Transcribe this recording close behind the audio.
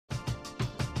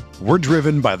We're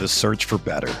driven by the search for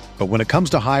better. But when it comes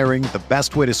to hiring, the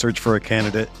best way to search for a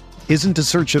candidate isn't to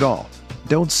search at all.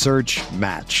 Don't search,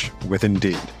 match with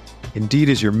Indeed. Indeed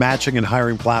is your matching and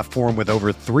hiring platform with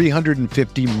over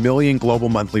 350 million global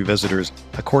monthly visitors,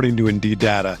 according to Indeed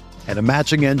data, and a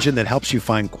matching engine that helps you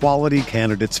find quality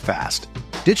candidates fast.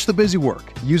 Ditch the busy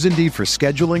work. Use Indeed for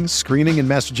scheduling, screening, and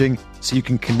messaging so you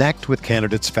can connect with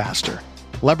candidates faster.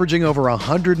 Leveraging over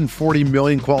 140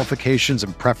 million qualifications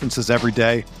and preferences every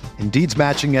day, Indeed's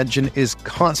matching engine is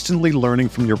constantly learning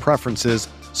from your preferences,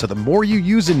 so the more you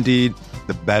use Indeed,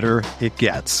 the better it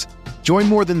gets. Join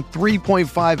more than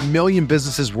 3.5 million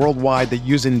businesses worldwide that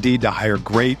use Indeed to hire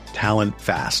great talent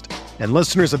fast. And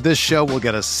listeners of this show will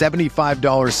get a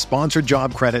 $75 sponsored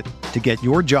job credit to get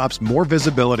your jobs more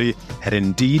visibility at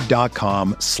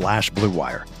Indeed.com/Blue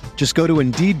Wire. Just go to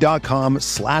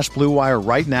Indeed.com/Blue Wire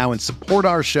right now and support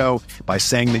our show by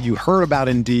saying that you heard about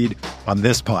Indeed on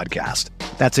this podcast.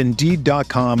 That's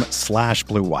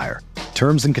Indeed.com/Blue Wire.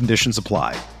 Terms and conditions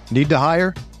apply. Need to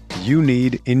hire? You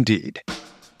need Indeed.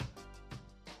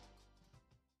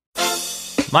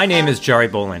 My name is Jari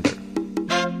Bolander.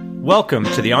 Welcome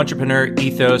to the Entrepreneur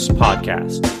Ethos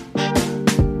Podcast.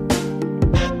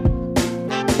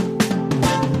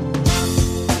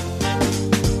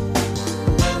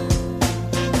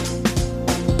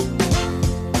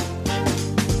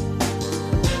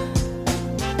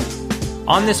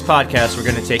 On this podcast, we're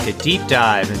going to take a deep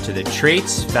dive into the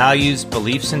traits, values,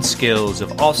 beliefs, and skills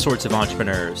of all sorts of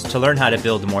entrepreneurs to learn how to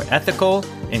build a more ethical,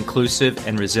 inclusive,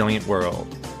 and resilient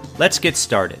world. Let's get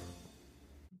started.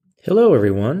 Hello,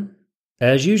 everyone.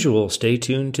 As usual, stay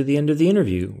tuned to the end of the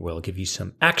interview where I'll give you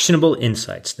some actionable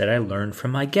insights that I learned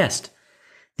from my guest.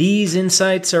 These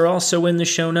insights are also in the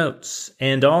show notes,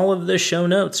 and all of the show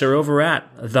notes are over at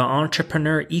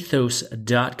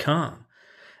theentrepreneuroethos.com.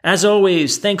 As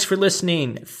always, thanks for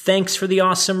listening. Thanks for the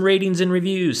awesome ratings and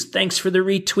reviews. Thanks for the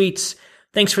retweets.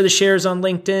 Thanks for the shares on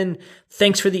LinkedIn.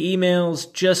 Thanks for the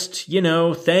emails. Just,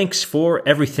 thanks for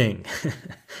everything.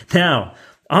 Now,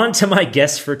 on to my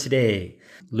guest for today,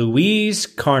 Louise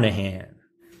Carnachan,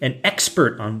 an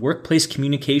expert on workplace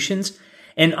communications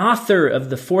and author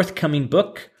of the forthcoming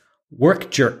book,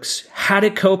 Work Jerks: How to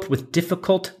Cope with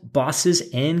Difficult Bosses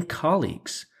and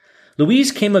Colleagues.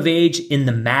 Louise came of age in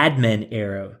the Mad Men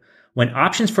era when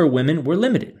options for women were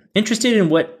limited. Interested in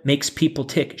what makes people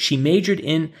tick, she majored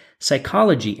in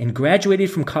psychology and graduated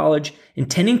from college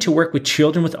intending to work with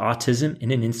children with autism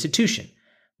in an institution.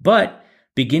 But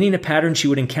beginning a pattern she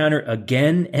would encounter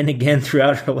again and again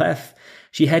throughout her life,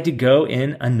 she had to go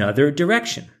in another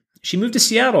direction. She moved to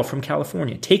Seattle from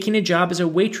California, taking a job as a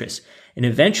waitress and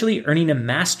eventually earning a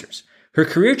master's. Her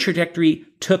career trajectory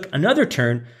took another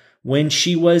turn when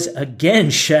she was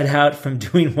again shut out from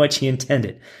doing what she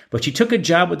intended. But she took a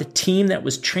job with a team that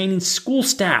was training school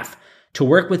staff to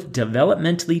work with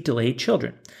developmentally delayed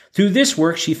children. Through this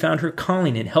work, she found her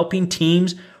calling in helping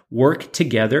teams work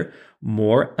together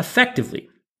more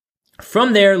effectively.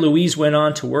 From there, Louise went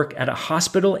on to work at a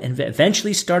hospital and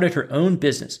eventually started her own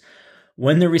business.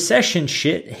 When the recession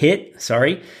hit,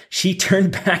 she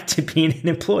turned back to being an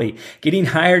employee, getting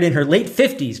hired in her late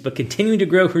 50s, but continuing to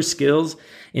grow her skills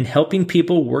in helping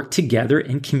people work together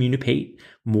and communicate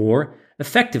more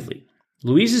effectively.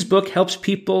 Louise's book helps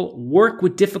people work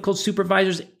with difficult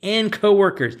supervisors and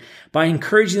coworkers by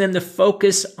encouraging them to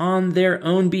focus on their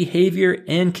own behavior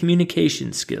and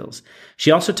communication skills. She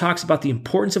also talks about the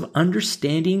importance of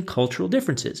understanding cultural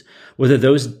differences, whether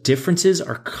those differences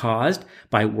are caused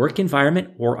by work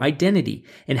environment or identity,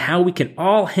 and how we can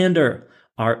all handle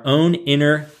our own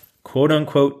inner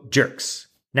quote-unquote jerks.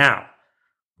 Now,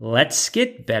 let's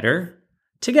get better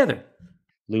together.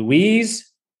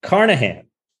 Louise Carnachan,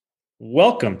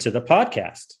 welcome to the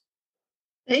podcast.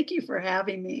 Thank you for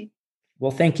having me.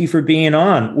 Well, thank you for being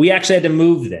on. We actually had to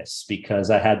move this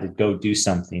because I had to go do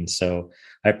something. So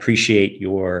I appreciate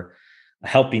your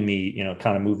helping me,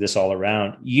 kind of move this all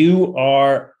around. You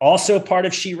are also part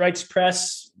of She Writes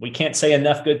Press. We can't say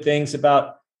enough good things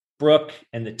about Brooke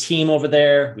and the team over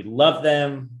there. We love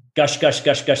them. Gush, gush,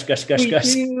 gush, gush, gush, gush,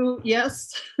 gush. We do,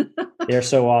 yes. They're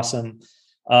so awesome.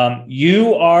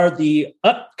 You are the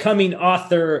upcoming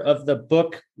author of the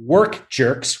book Work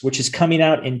Jerks, which is coming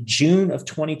out in June of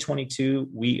 2022.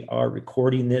 We are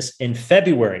recording this in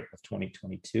February of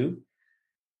 2022.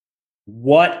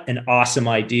 What an awesome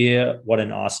idea. What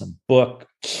an awesome book.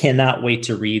 Cannot wait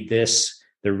to read this.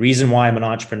 The reason why I'm an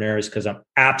entrepreneur is because I'm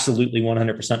absolutely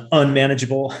 100%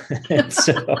 unmanageable.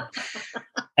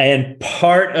 and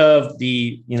part of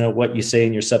the, what you say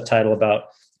in your subtitle about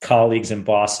colleagues and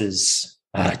bosses,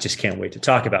 I just can't wait to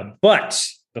talk about. But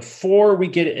before we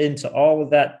get into all of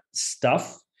that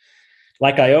stuff,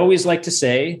 like I always like to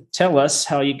say, tell us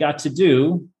how you got to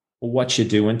do what you're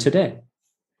doing today.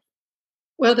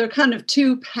 Well, there are kind of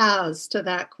two paths to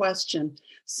that question.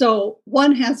 So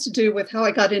one has to do with how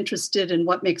I got interested in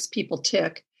what makes people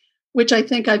tick, which I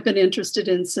think I've been interested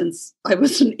in since I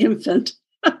was an infant.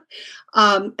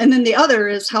 And then the other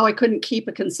is how I couldn't keep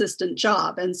a consistent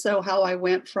job. And so how I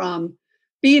went from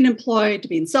being employed to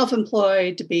being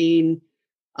self-employed to being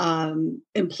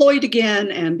employed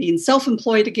again and being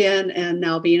self-employed again and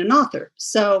now being an author.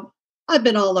 So I've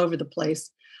been all over the place.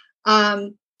 I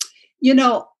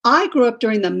grew up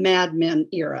during the Mad Men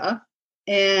era,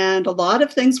 and a lot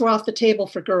of things were off the table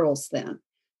for girls then.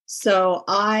 So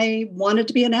I wanted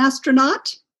to be an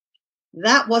astronaut.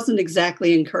 That wasn't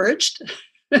exactly encouraged,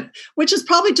 which is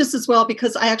probably just as well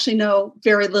because I actually know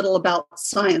very little about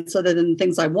science other than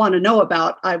things I want to know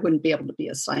about. I wouldn't be able to be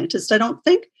a scientist, I don't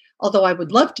think, although I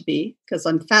would love to be because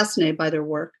I'm fascinated by their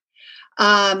work.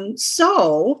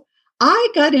 So I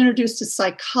got introduced to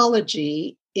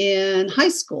psychology in high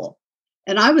school.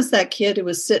 And I was that kid who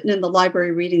was sitting in the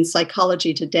library reading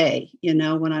Psychology Today,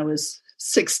 when I was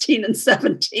 16 and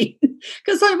 17,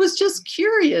 because I was just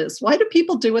curious. Why do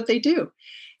people do what they do?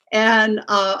 And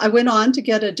I went on to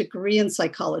get a degree in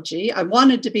psychology. I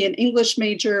wanted to be an English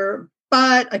major,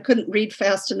 but I couldn't read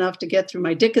fast enough to get through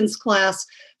my Dickens class.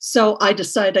 So I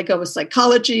decided I'd go with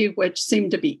psychology, which seemed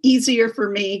to be easier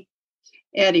for me.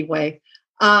 Anyway,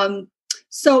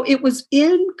 so it was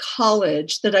in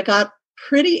college that I got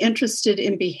pretty interested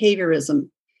in behaviorism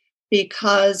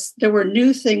because there were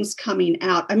new things coming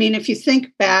out. I mean, if you think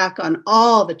back on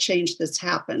all the change that's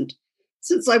happened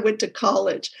since I went to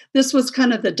college, this was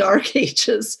kind of the dark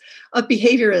ages of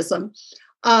behaviorism.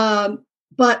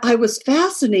 But I was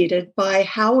fascinated by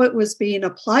how it was being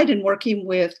applied in working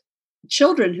with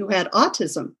children who had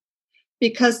autism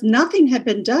because nothing had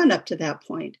been done up to that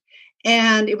point.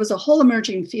 And it was a whole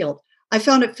emerging field. I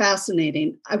found it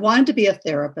fascinating. I wanted to be a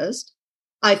therapist.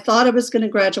 I thought I was going to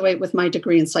graduate with my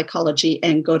degree in psychology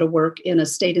and go to work in a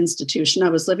state institution. I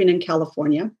was living in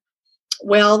California.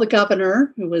 Well, the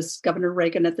governor, who was Governor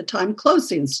Reagan at the time,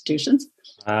 closed the institutions.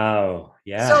 Oh,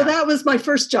 yeah. So that was my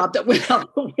first job that went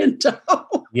out the window.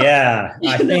 Yeah,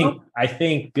 I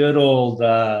think good old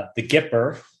the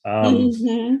Gipper.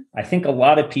 I think a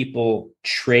lot of people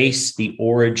trace the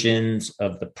origins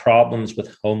of the problems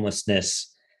with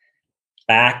homelessness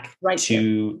back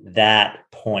to that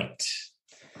point.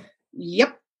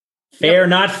 Yep. Fair,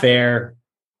 not fair.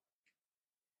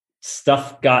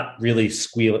 Stuff got really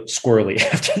squirrely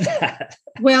after that.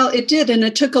 Well, it did. And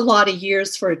it took a lot of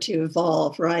years for it to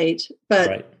evolve, right?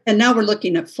 And now we're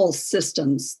looking at full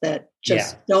systems that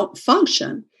just don't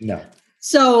function. No.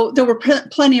 So there were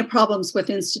plenty of problems with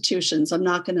institutions. I'm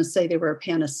not going to say they were a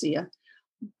panacea,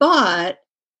 but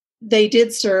they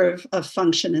did serve a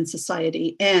function in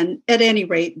society. And at any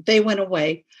rate, they went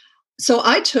away. So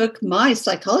I took my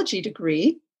psychology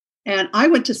degree and I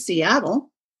went to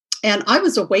Seattle and I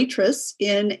was a waitress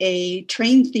in a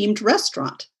train-themed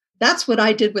restaurant. That's what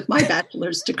I did with my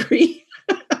bachelor's degree.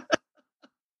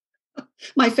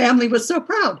 My family was so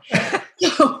proud.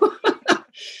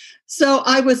 So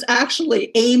I was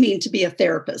actually aiming to be a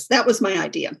therapist. That was my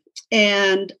idea.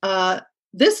 And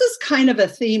this is kind of a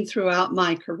theme throughout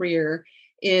my career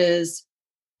is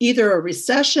either a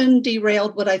recession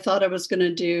derailed what I thought I was going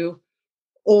to do,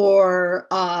 or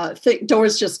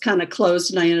doors just kind of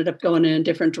closed and I ended up going in a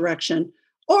different direction.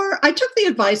 Or I took the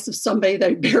advice of somebody that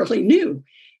I barely knew.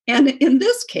 And in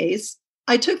this case,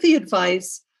 I took the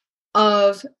advice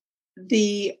of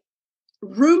the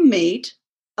roommate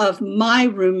of my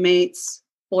roommate's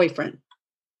boyfriend.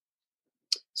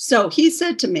 So he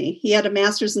said to me, he had a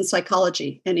master's in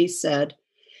psychology, and he said,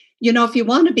 if you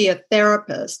want to be a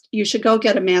therapist, you should go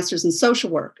get a master's in social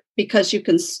work because you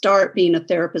can start being a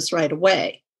therapist right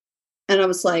away. And I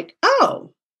was like,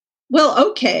 oh, well,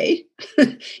 okay,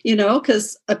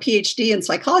 because a PhD in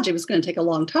psychology was going to take a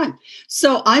long time.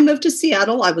 So I moved to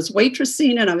Seattle. I was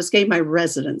waitressing and I was getting my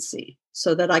residency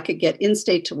so that I could get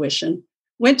in-state tuition,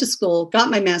 went to school,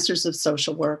 got my master's of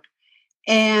social work.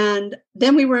 And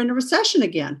then we were in a recession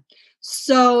again.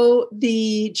 So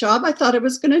the job I thought I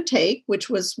was going to take, which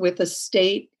was with a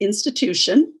state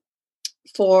institution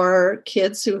for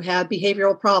kids who had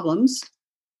behavioral problems,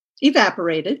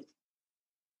 evaporated.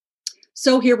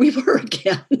 So here we were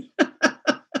again.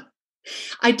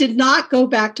 I did not go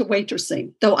back to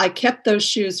waitressing, though I kept those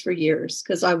shoes for years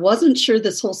because I wasn't sure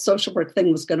this whole social work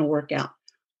thing was going to work out.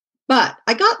 But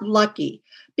I got lucky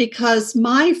because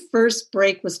my first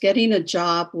break was getting a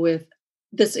job with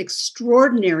this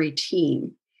extraordinary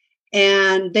team.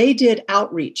 And they did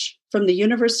outreach from the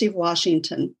University of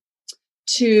Washington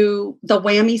to the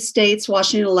whammy states,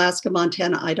 Washington, Alaska,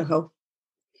 Montana, Idaho.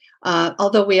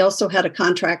 Although we also had a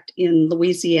contract in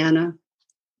Louisiana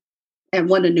and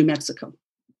one in New Mexico.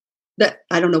 That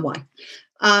I don't know why.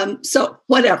 So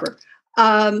whatever.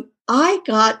 I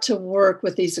got to work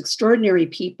with these extraordinary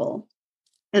people,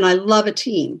 and I love a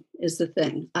team is the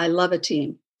thing. I love a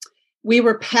team. We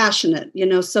were passionate,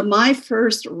 so my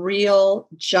first real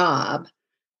job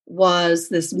was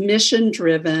this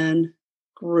mission-driven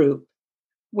group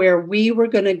where we were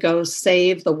going to go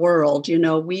save the world.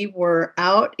 We were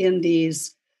out in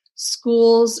these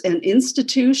schools and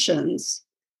institutions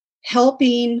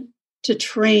helping to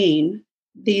train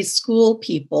these school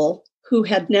people who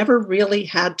had never really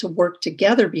had to work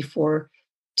together before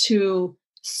to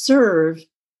serve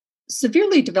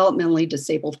severely developmentally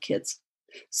disabled kids.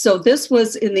 So this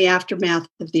was in the aftermath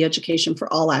of the Education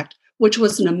for All Act, which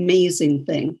was an amazing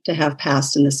thing to have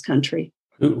passed in this country.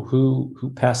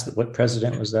 Who passed it? What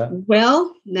president was that?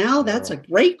 Well, now that's a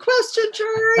great question,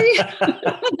 Jerry.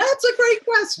 That's a great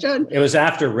question. It was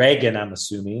after Reagan, I'm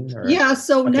assuming. Yeah.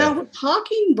 So now we're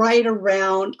talking right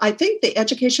around, I think the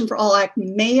Education for All Act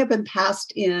may have been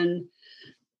passed in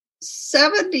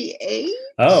 78.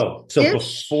 Oh, so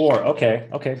before. Okay.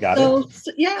 Got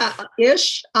it. Yeah,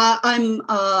 ish. I'm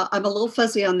a little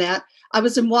fuzzy on that. I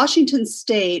was in Washington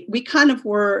State. We kind of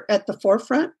were at the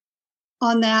forefront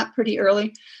on that pretty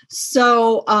early.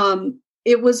 So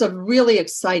it was a really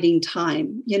exciting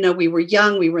time. We were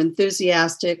young, we were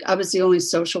enthusiastic. I was the only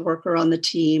social worker on the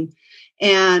team.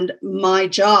 And my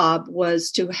job was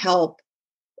to help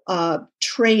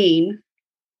train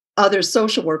other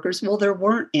social workers. Well, there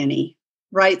weren't any,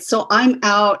 right? So I'm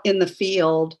out in the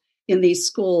field in these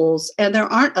schools, and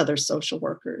there aren't other social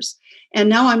workers. And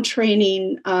now I'm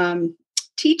training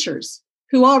teachers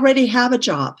who already have a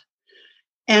job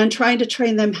and trying to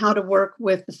train them how to work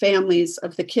with the families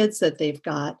of the kids that they've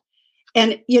got.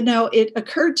 And, it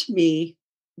occurred to me,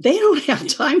 they don't have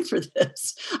time for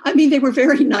this. I mean, they were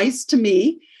very nice to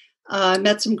me. I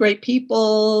met some great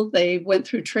people. They went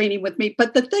through training with me.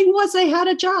 But the thing was, they had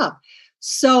a job.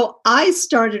 So I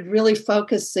started really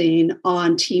focusing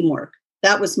on teamwork.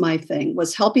 That was my thing,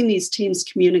 was helping these teams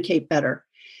communicate better.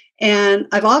 And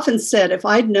I've often said, if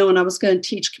I'd known I was going to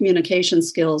teach communication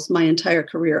skills my entire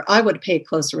career, I would pay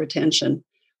closer attention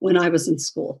when I was in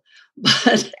school.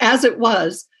 But as it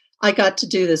was, I got to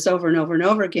do this over and over and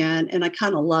over again, and I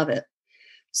kind of love it.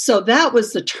 So that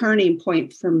was the turning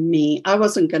point for me. I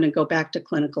wasn't going to go back to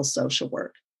clinical social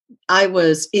work. I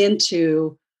was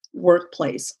into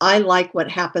workplace. I like what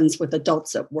happens with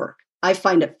adults at work. I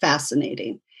find it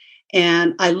fascinating.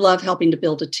 And I love helping to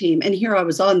build a team. And here I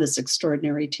was on this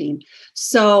extraordinary team.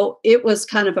 So it was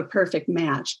kind of a perfect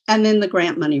match. And then the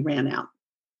grant money ran out.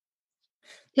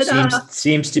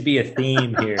 Seems to be a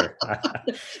theme here.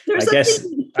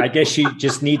 I guess you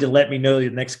just need to let me know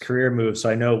your next career move so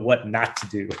I know what not to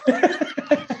do.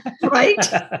 Right?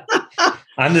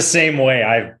 I'm the same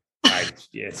way.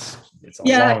 It's a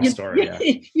long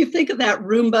story. You think of that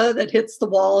Roomba that hits the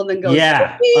wall and then goes,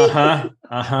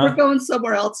 we're going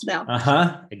somewhere else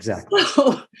now. Exactly.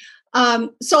 So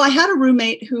I had a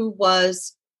roommate who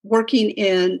was working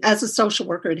as a social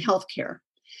worker in healthcare.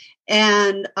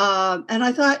 And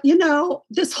I thought,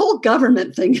 this whole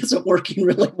government thing isn't working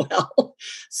really well.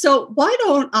 So why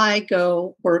don't I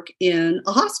go work in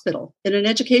a hospital, in an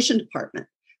education department?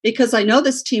 Because I know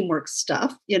this teamwork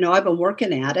stuff. I've been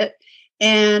working at it.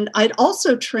 And I'd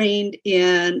also trained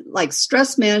in like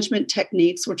stress management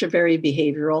techniques, which are very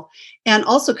behavioral, and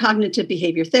also cognitive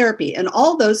behavior therapy. And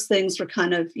all those things were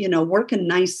kind of, working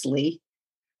nicely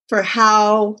for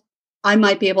how I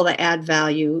might be able to add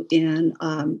value in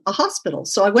a hospital.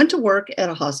 So I went to work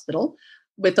at a hospital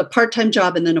with a part-time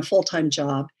job and then a full-time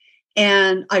job.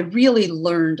 And I really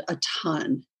learned a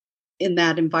ton in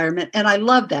that environment. And I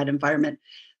love that environment.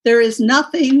 There is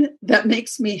nothing that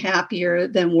makes me happier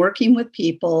than working with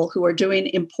people who are doing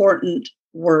important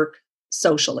work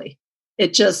socially.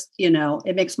 It just,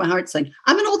 it makes my heart sing.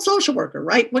 I'm an old social worker,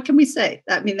 right? What can we say?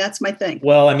 That's my thing.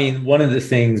 Well, one of the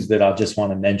things that I just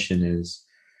want to mention is,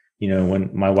 when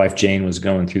my wife Jane was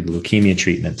going through the leukemia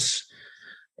treatments,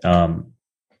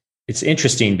 it's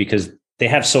interesting because they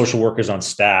have social workers on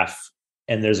staff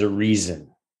and there's a reason.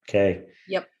 Okay.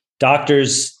 Yep.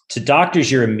 Doctors,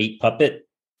 you're a meat puppet.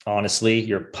 Honestly,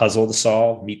 you're a puzzle to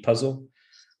solve, meat puzzle.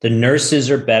 The nurses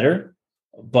are better,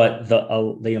 but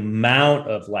the amount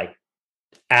of like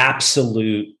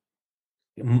absolute,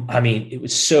 it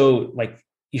was so like,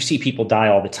 you see people die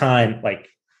all the time. Like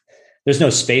there's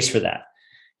no space for that.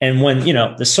 And when,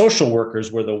 the social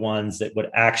workers were the ones that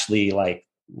would actually like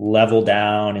level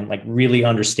down and like really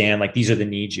understand, like, these are the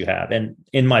needs you have. And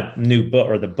in my new book,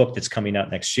 or the book that's coming out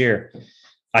next year,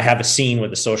 I have a scene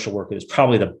with a social worker that's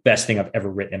probably the best thing I've ever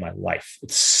written in my life.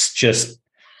 It's just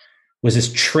was this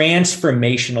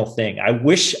transformational thing. I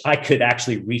wish I could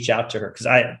actually reach out to her, because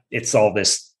it's all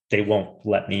this, they won't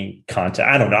let me contact.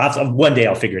 I don't know. One day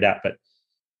I'll figure it out, but it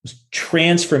was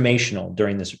transformational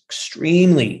during this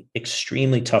extremely,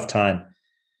 extremely tough time.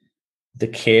 The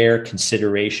care,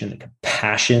 consideration, the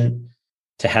compassion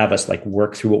to have us like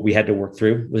work through what we had to work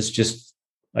through was just,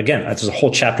 again, there's a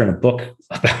whole chapter in a book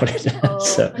about it.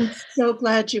 Oh, I'm so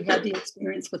glad you had the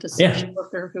experience with a social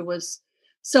worker who was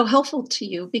so helpful to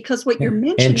you, because what you're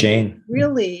mentioning, and Jane,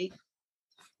 really,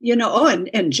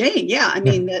 and Jane, I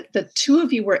mean, that the two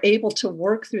of you were able to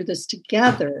work through this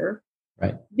together,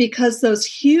 right? Because those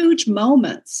huge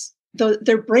moments,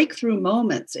 they're breakthrough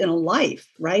moments in a life,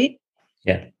 right?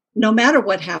 Yeah. No matter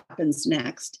what happens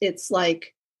next, it's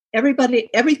like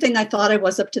everything I thought I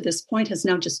was up to this point has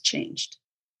now just changed.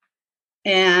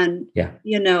 And,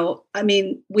 I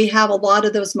mean, we have a lot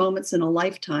of those moments in a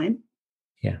lifetime.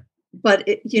 Yeah. But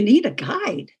you need a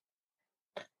guide.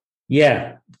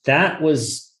 Yeah, that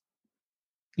was,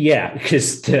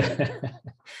 because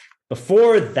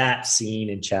before that scene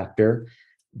and chapter,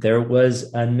 there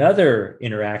was another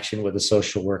interaction with a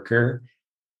social worker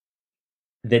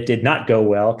that did not go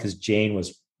well, because Jane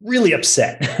was really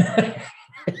upset.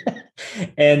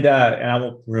 And I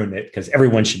won't ruin it, because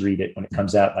everyone should read it when it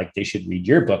comes out. Like, they should read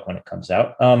your book when it comes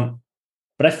out.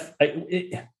 But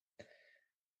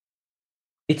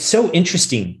it's so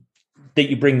interesting that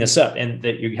you bring this up, and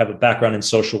that you have a background in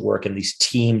social work and these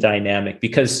team dynamic,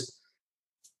 because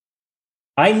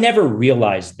I never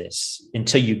realized this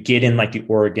until you get in like the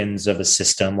organs of a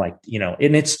system, like,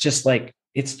 and it's just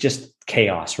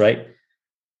chaos, right?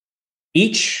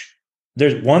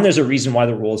 There's a reason why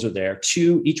the roles are there.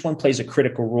 2, each one plays a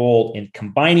critical role in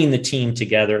combining the team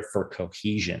together for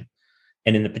cohesion.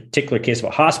 And in the particular case of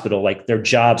a hospital, like, their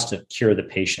job's to cure the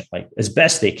patient, like, as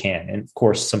best they can. And of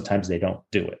course, sometimes they don't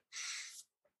do it.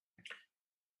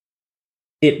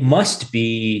 It must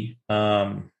be,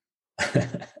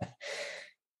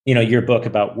 your book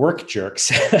about work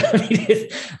jerks. I mean,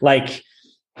 like,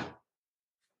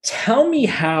 tell me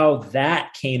how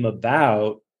that came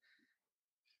about.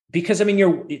 Because, I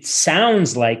mean, it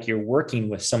sounds like you're working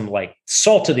with some like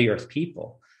salt of the earth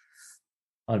people.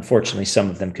 Unfortunately, some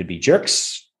of them could be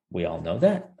jerks. We all know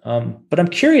that. But I'm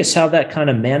curious how that kind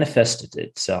of manifested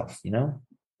itself,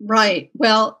 Right.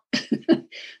 Well,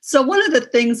 so one of the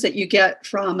things that you get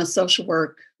from a social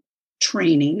work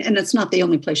training, and it's not the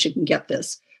only place you can get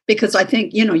this, because I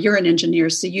think, you're an engineer,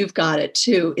 so you've got it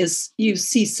too, is you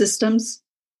see systems.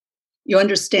 You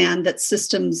understand that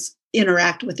systems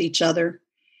interact with each other,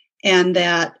 and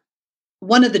that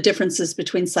one of the differences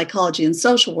between psychology and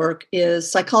social work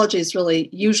is psychology is really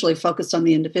usually focused on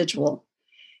the individual,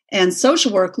 and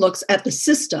social work looks at the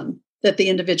system that the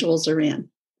individuals are in.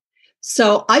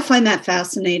 So I find that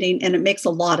fascinating, and it makes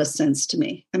a lot of sense to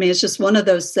me. I mean, it's just one of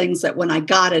those things that when I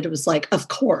got it, it was like, of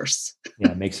course.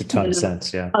 Yeah, it makes a ton of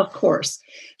sense. Yeah. Of course.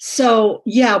 So,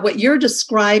 what you're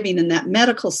describing in that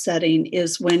medical setting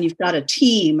is when you've got a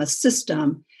team, a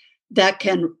system that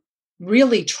can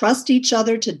really trust each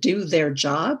other to do their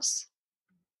jobs,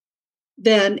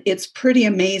 then it's pretty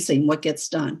amazing what gets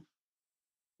done.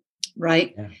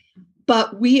 Right? Yeah.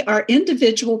 But we are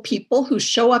individual people who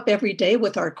show up every day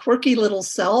with our quirky little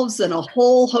selves and a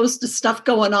whole host of stuff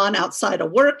going on outside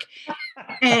of work.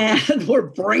 And we're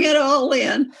bringing it all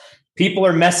in. People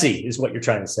are messy, is what you're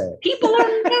trying to say. People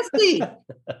are messy.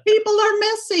 People are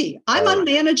messy. I'm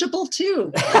unmanageable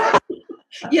too.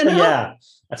 Yeah,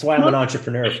 that's why I'm an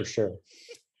entrepreneur for sure.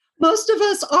 Most of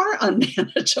us are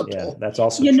unmanageable. Yeah, that's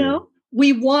also true.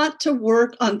 We want to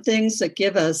work on things that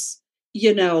give us,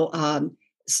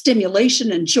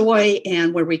 stimulation and joy,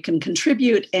 and where we can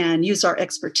contribute and use our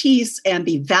expertise and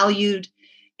be valued,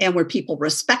 and where people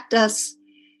respect us.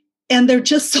 And there are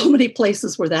just so many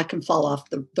places where that can fall off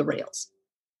the rails,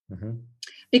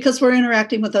 because we're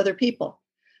interacting with other people.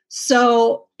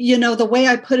 So, the way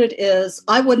I put it is,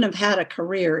 I wouldn't have had a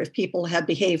career if people had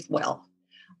behaved well.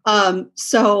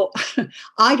 So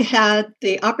I had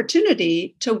the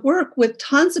opportunity to work with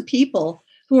tons of people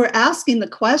who are asking the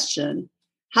question,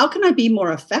 how can I be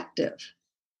more effective?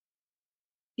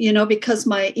 Because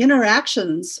my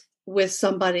interactions with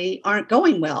somebody aren't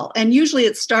going well. And usually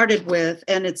it started with,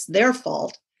 and it's their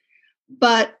fault.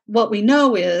 But what we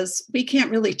know is we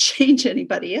can't really change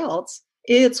anybody else.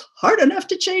 It's hard enough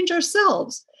to change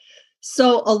ourselves.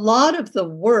 So a lot of the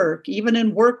work, even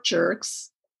in Work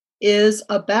Jerks, is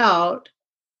about,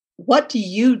 what do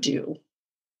you do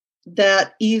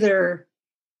that either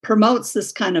promotes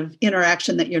this kind of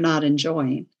interaction that you're not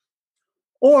enjoying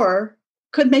or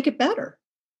could make it better.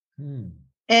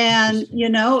 And,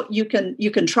 you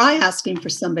can try asking for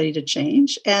somebody to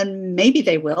change, and maybe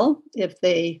they will if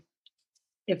they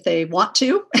want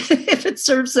to, if it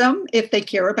serves them, if they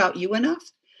care about you enough.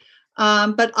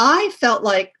 But I felt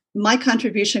like my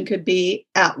contribution could be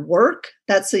at work.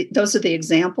 Those are the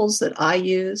examples that I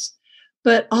use.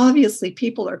 But obviously,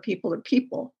 people are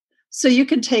people. So you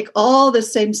can take all the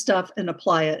same stuff and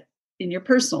apply it in your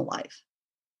personal life.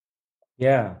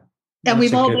 Yeah. And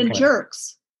we've all been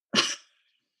jerks.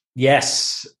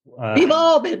 Yes. We've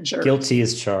all been jerks. Guilty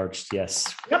as charged.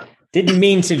 Yes. Yep. Didn't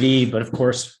mean to be, but of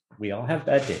course, we all have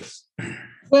bad days.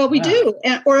 Well, we do,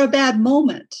 or a bad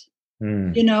moment,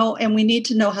 and we need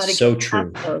to know how to so get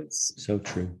true. past those. So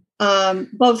true.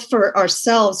 Both for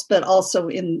ourselves, but also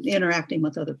in interacting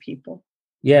with other people.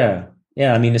 Yeah.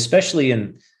 Yeah. I mean, especially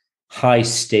in high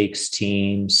stakes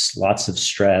teams, lots of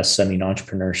stress. I mean,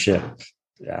 entrepreneurship.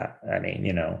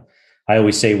 I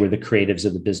always say we're the creatives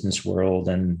of the business world,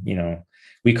 and,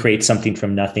 we create something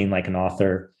from nothing, like an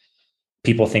author.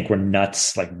 People think we're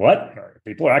nuts. Like, what?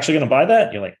 People are actually going to buy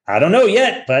that? You're like, I don't know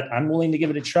yet, but I'm willing to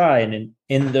give it a try. And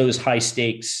in those high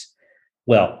stakes,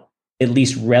 well, at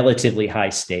least relatively high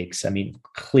stakes. I mean,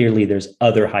 clearly there's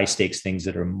other high stakes things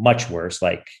that are much worse,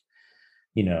 like,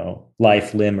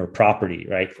 life, limb, or property,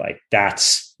 right? Like,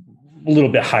 that's a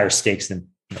little bit higher stakes than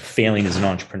failing as an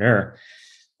entrepreneur.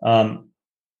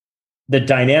 The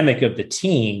dynamic of the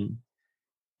team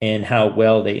and how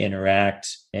well they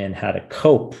interact and how to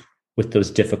cope with those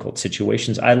difficult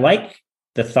situations. I like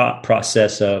the thought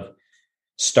process of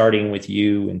starting with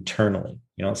you internally.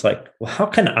 It's like, well, how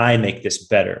can I make this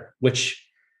better? Which,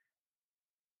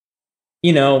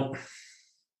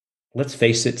 let's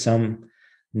face it, some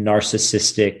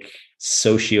narcissistic,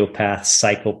 sociopath,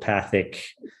 psychopathic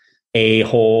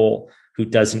a-hole who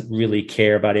doesn't really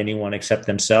care about anyone except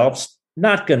themselves,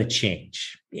 not going to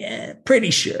change. Yeah,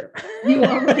 pretty sure. You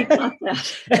already got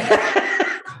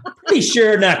that. Pretty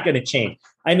sure not going to change.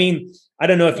 I mean, I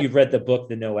don't know if you've read the book,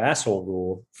 The No Asshole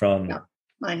Rule, from a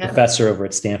professor over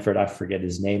at Stanford. I forget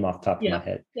his name off the top of my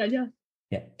head. Yeah.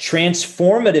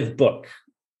 Transformative book,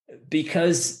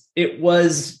 because it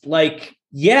was like,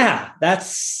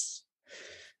 that's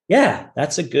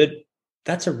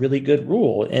a really good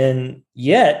rule. And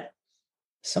yet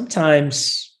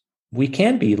sometimes we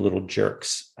can be little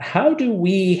jerks. How do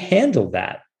we handle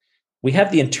that? We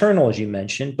have the internal, as you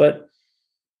mentioned,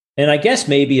 and I guess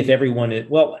maybe if everyone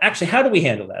actually, how do we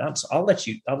handle that? I'll let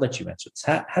you answer this.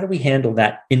 How do we handle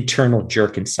that internal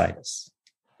jerk inside us?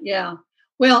 Yeah.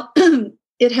 Well,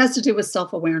 it has to do with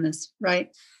self-awareness,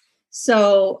 right?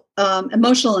 So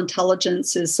emotional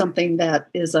intelligence is something that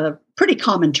is a pretty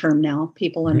common term now.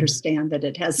 People understand that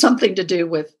it has something to do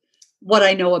with what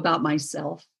I know about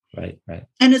myself. Right.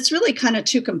 And it's really kind of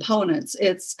two components.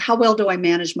 It's how well do I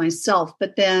manage myself,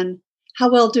 but then how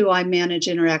well do I manage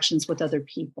interactions with other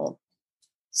people?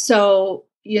 So,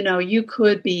 you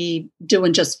could be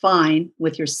doing just fine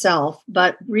with yourself,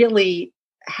 but really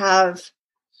have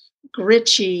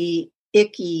gritchy,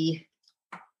 icky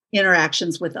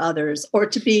interactions with others, or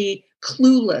to be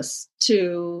clueless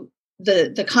to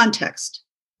the context.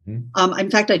 In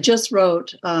fact, I just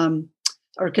wrote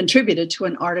or contributed to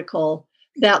an article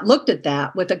that looked at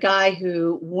that with a guy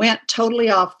who went totally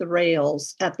off the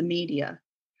rails at the media.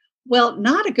 Well,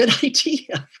 not a good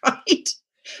idea, right?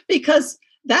 Because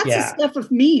that's the stuff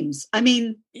of memes. I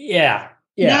mean, now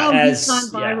he's gone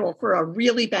viral for a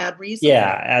really bad reason.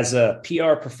 Yeah, as a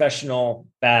PR professional,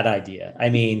 bad idea. I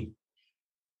mean,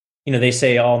 they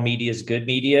say all media is good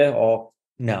media.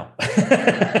 No.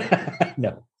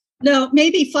 No,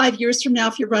 maybe 5 years from now,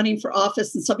 if you're running for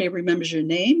office and somebody remembers your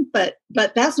name, but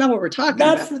that's not what we're talking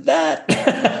about. Not for that.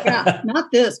 Yeah,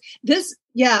 not this.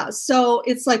 So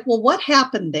it's like, well, what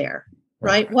happened there,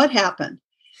 right? What happened?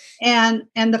 And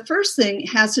the first thing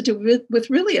has to do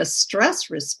with really a stress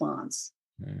response,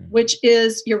 which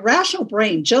is your rational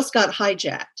brain just got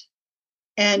hijacked.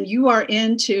 And you are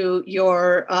into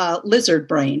your lizard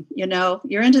brain,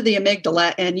 you're into the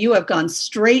amygdala, and you have gone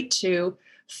straight to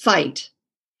fight.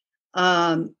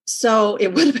 So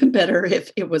it would have been better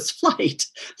if it was flight,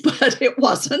 but it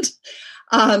wasn't.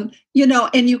 And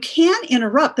you can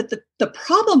interrupt, but the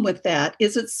problem with that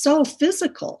is it's so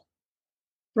physical,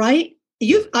 right?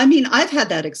 I've had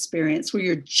that experience where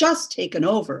you're just taken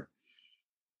over.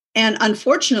 And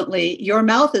unfortunately, your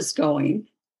mouth is going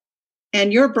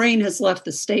and your brain has left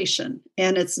the station,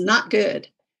 and it's not good.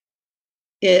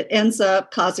 It ends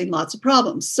up causing lots of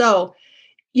problems. So,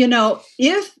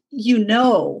 if you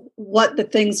know what the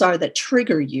things are that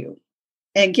trigger you,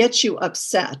 and gets you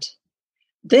upset,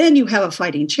 then you have a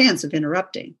fighting chance of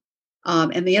interrupting.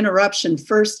 And the interruption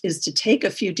first is to take a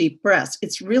few deep breaths.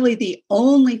 It's really the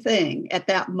only thing at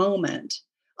that moment,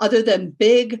 other than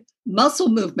big muscle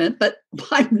movement, but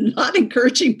I'm not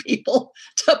encouraging people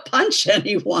to punch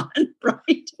anyone,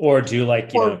 right? Or do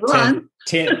or run.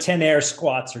 10 air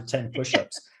squats or 10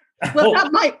 push-ups. Well,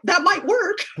 that might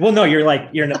work. Well, no,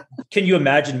 you're not, can you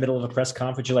imagine middle of a press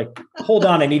conference? You're like, hold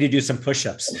on, I need to do some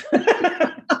push-ups.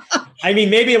 I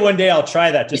mean, maybe one day I'll try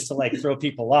that just to like throw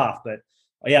people off, but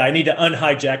yeah, I need to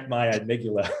unhijack my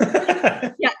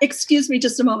amygdala. Yeah. Excuse me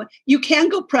just a moment. You can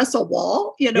go press a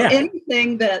wall,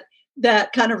 anything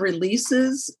that kind of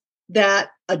releases that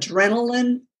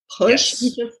adrenaline push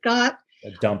you just got. A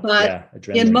dump, but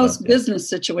in most business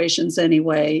situations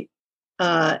anyway,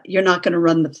 you're not going to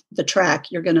run the track.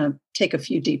 You're going to take a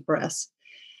few deep breaths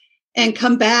and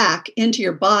come back into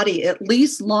your body at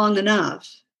least long enough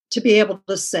to be able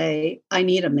to say, I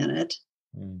need a minute,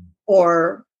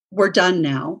 or we're done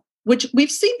now, which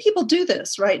we've seen people do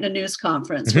this, right, in a news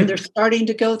conference where they're starting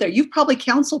to go there. You've probably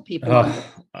counseled people that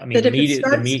if it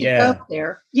starts to go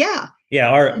there, Yeah,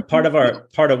 part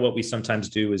of what we sometimes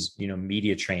do is,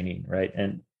 media training, right?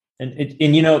 And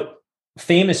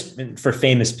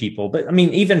famous people, but I mean,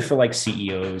 even for like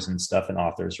CEOs and stuff and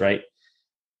authors, right?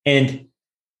 And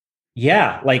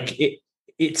yeah, like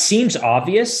it seems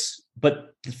obvious, but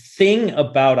the thing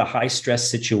about a high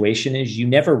stress situation is you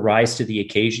never rise to the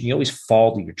occasion. You always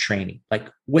fall to your training, like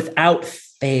without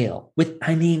fail.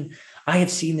 I have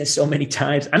seen this so many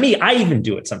times. I mean, I even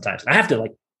do it sometimes. I have to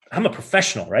I'm a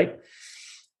professional, right?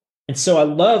 And so I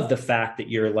love the fact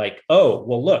that you're like, oh,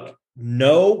 well, look,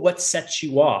 know what sets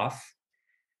you off.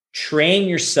 Train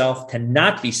yourself to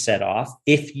not be set off.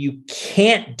 If you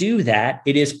can't do that,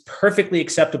 it is perfectly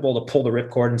acceptable to pull the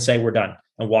ripcord and say, we're done,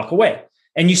 and walk away.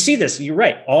 And you see this, you're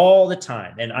right, all the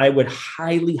time. And I would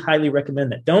highly, highly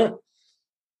recommend that.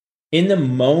 In the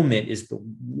moment is the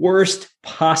worst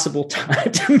possible time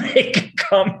to make a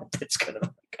comment that's going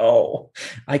to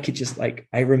I could just I'll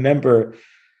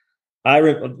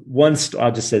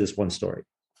just say this one story.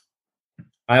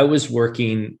 I was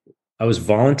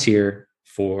volunteer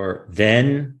for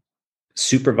then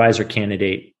supervisor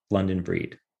candidate London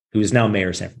Breed, who is now mayor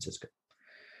of San Francisco.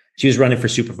 She was running for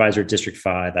supervisor at District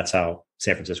 5. That's how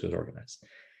San Francisco was organized.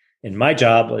 And my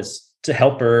job was to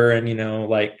help her and,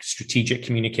 strategic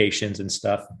communications and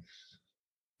stuff.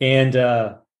 And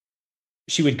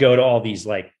she would go to all these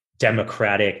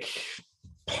Democratic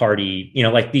Party,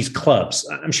 these clubs.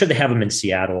 I'm sure they have them in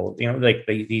Seattle,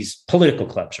 these political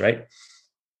clubs, right?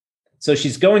 So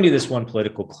she's going to this one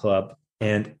political club,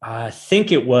 and I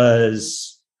think it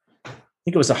was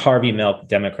a Harvey Milk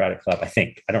Democratic club. I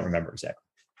don't remember exactly.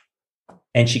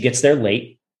 And she gets there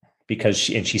late because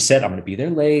she said, I'm going to be there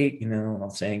late, and I'm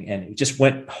saying, and it just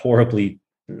went horribly,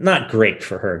 not great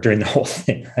for her during the whole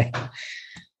thing, right?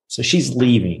 So she's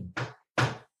leaving,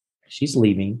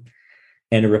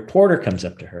 and a reporter comes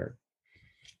up to her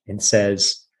and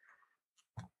says,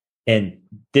 and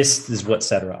this is what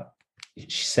set her up.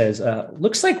 She says,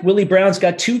 looks like Willie Brown's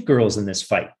got two girls in this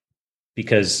fight,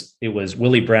 because it was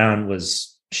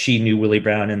she knew Willie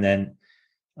Brown, and then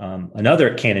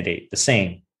another candidate, the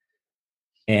same.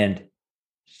 And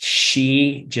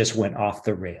she just went off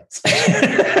the rails.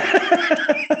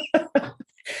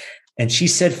 And she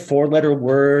said 4-letter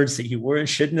words that you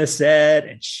shouldn't have said.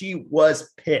 And she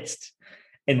was pissed.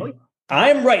 And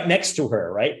I'm right next to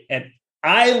her, right? And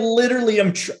I literally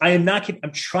I'm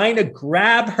trying to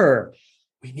grab her.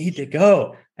 We need to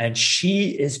go. And she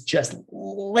is just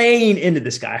laying into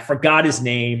this guy. I forgot his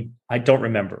name. I don't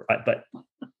remember, but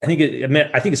I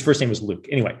think his first name was Luke.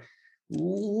 Anyway,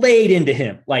 laid into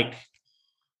him like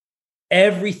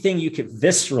everything you could,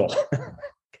 visceral.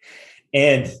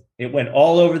 And it went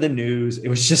all over the news. It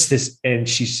was just this, and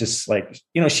she's just like,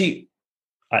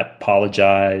 I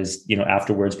apologized,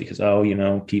 afterwards, because,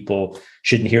 people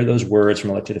shouldn't hear those words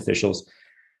from elected officials.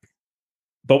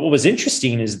 But what was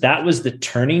interesting is that was the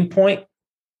turning point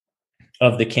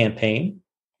of the campaign,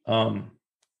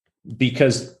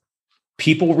 because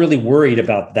people really worried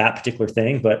about that particular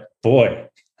thing. But boy,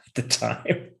 at the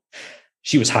time,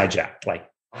 she was hijacked. Like,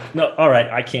 no, all right,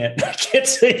 I can't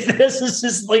say this. It's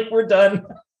just we're done.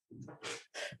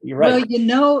 You're right.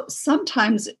 Well,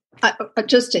 sometimes,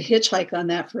 just to hitchhike on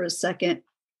that for a second,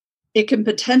 it can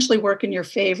potentially work in your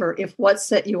favor if what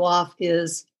set you off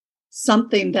is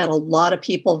something that a lot of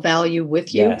people value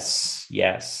with you.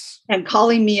 Yes. And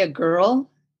calling me a girl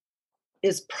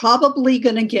is probably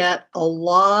going to get a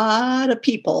lot of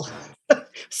people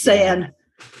saying,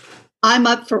 I'm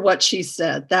up for what she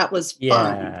said. That was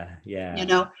fun.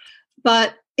 Yeah.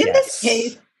 But In this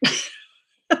case,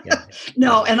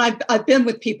 no. And I've been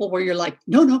with people where you're like,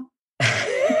 no, no.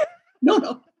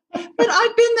 But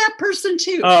I've been that person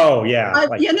too. Oh yeah.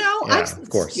 I've said of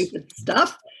course. stupid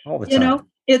stuff. All the time.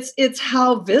 It's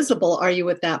how visible are you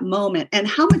at that moment, and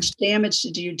how much damage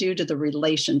did you do to the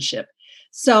relationship?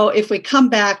 So if we come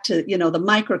back to, the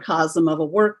microcosm of a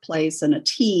workplace and a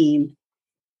team,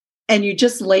 and you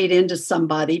just laid into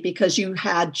somebody because you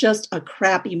had just a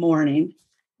crappy morning,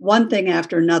 one thing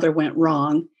after another went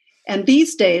wrong. And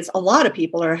these days, a lot of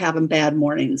people are having bad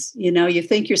mornings. You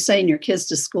think you're sending your kids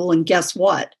to school, and guess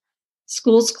what?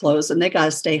 School's closed and they got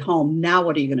to stay home. Now,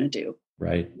 what are you going to do?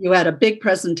 Right. You had a big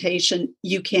presentation.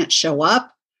 You can't show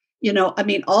up.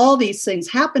 All these things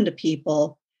happen to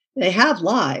people. They have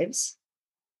lives.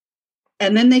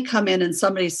 And then they come in and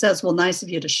somebody says, well, nice of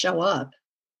you to show up.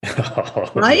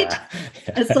 Right? Yeah.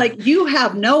 It's like, you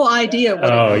have no idea what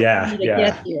to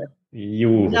get here.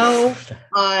 No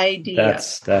idea.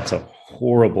 That's a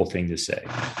horrible thing to say.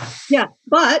 Yeah.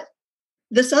 But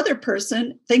this other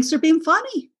person thinks they're being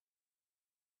funny.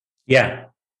 Yeah.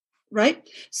 Right.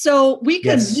 So we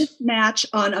can mismatch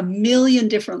on a million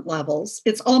different levels.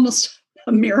 It's almost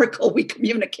a miracle we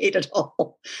communicate at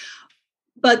all.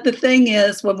 But the thing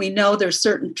is, when we know there's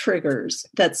certain triggers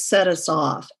that set us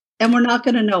off, and we're not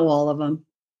going to know all of them.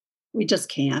 We just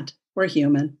can't. We're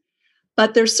human.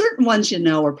 But there's certain ones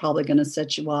are probably going to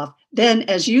set you off. Then,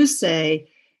 as you say,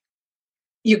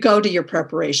 you go to your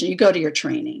preparation, you go to your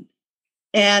training.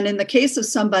 And in the case of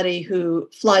somebody who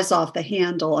flies off the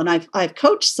handle, and I've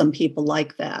coached some people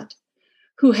like that,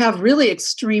 who have really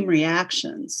extreme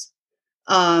reactions.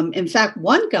 In fact,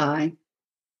 one guy,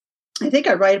 I think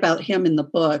I write about him in the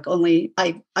book, only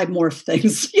I morph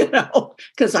things,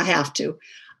 because I have to.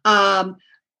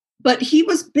 But he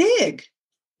was big,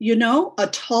 a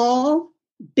tall,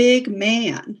 big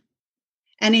man.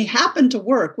 And he happened to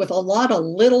work with a lot of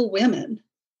little women,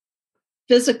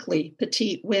 physically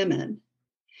petite women.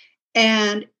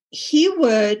 And he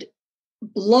would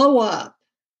blow up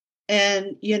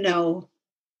and,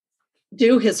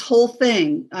 do his whole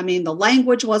thing. The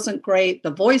language wasn't great.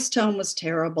 The voice tone was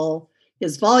terrible.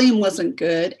 His volume wasn't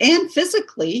good. And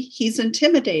physically, he's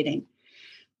intimidating.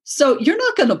 So you're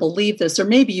not going to believe this, or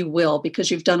maybe you will,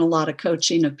 because you've done a lot of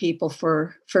coaching of people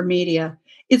for media.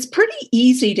 It's pretty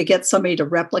easy to get somebody to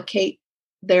replicate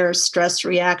their stress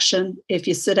reaction if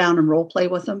you sit down and role play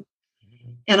with them.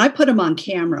 And I put them on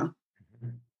camera.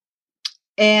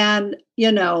 And,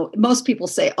 most people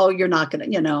say, oh, you're not going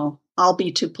to, I'll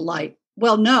be too polite.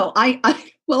 Well, no, I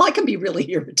can be really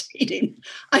irritating.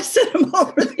 I sit them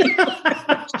over there.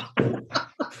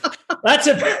 That's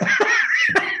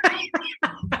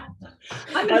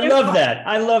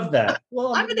I love that.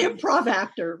 Well, I'm an improv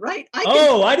actor, right?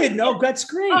 I didn't know. That's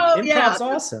great. Improv's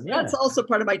awesome. Yeah. That's also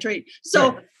part of my training.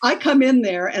 So I come in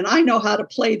there and I know how to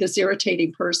play this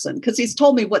irritating person because he's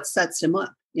told me what sets him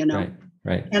up,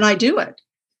 Right. And I do it.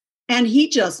 And he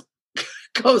just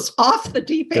goes off the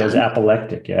deep end. Goes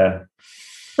apoplectic, yeah.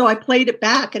 So I played it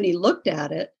back and he looked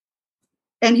at it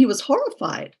and he was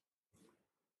horrified.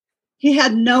 He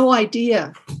had no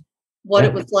idea what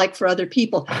it was like for other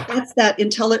people. That's that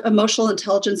emotional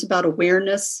intelligence about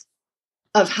awareness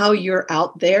of how you're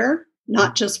out there,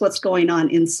 not just what's going on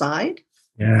inside.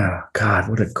 Yeah. God,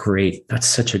 that's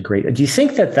such a great, do you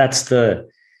think that that's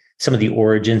some of the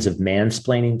origins of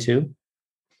mansplaining too?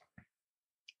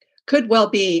 Could well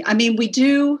be.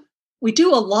 We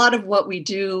do a lot of what we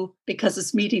do because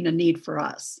it's meeting a need for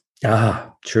us.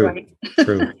 Ah, true. Right?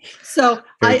 True. So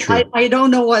I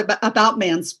don't know about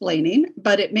mansplaining,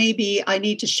 but it may be I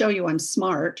need to show you I'm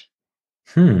smart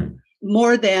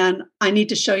more than I need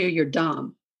to show you you're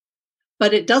dumb.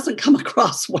 But it doesn't come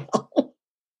across well.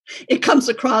 It comes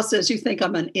across as you think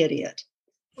I'm an idiot.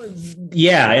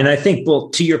 Yeah. And I think,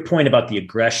 to your point about the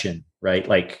aggression, right?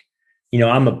 Like,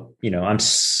 I'm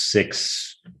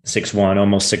 6'1",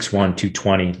 almost 6'1",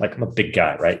 220. Like I'm a big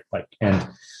guy, right? Like, and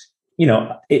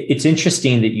it's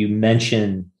interesting that you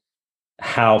mention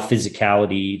how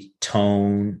physicality,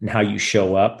 tone, and how you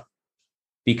show up,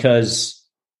 because,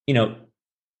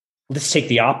 let's take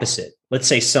the opposite. Let's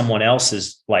say someone else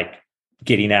is like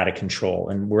getting out of control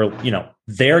and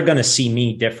they're going to see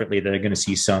me differently. They're going to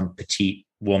see some petite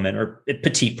woman or a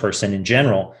petite person in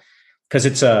general,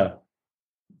 because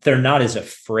they're not as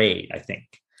afraid, I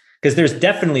think, because there's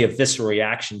definitely a visceral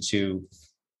reaction to,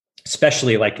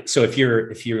 especially like, so if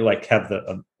you're like have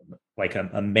a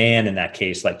man in that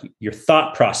case, like your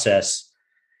thought process,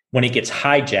 when it gets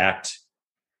hijacked,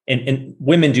 and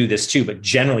women do this too, but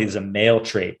generally there's a male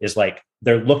trait, is like,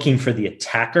 they're looking for the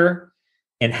attacker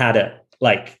and how to,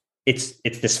 like, it's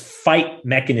this fight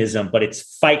mechanism, but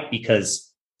it's fight because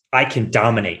I can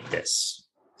dominate this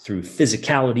through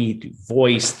physicality, through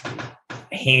voice, through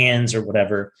hands or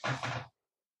whatever.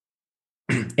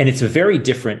 And it's a very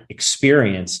different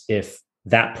experience if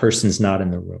that person's not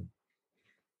in the room.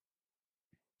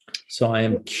 So I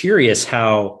am curious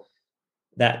how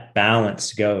that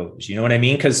balance goes. You know what I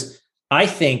mean? Because I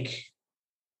think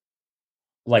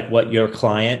like what your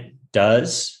client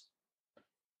does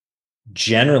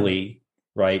generally,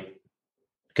 right?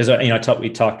 Because I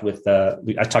talked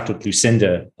with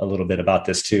Lucinda a little bit about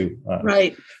this too,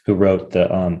 right? Who wrote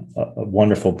a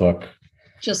wonderful book,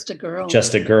 Just a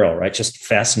Girl, right? Just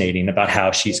fascinating about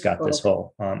how she's got this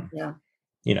whole,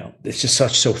 it's just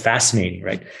so fascinating,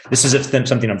 right? This is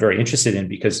something I'm very interested in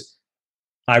because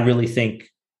I really think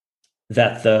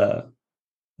that the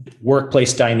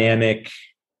workplace dynamic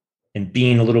and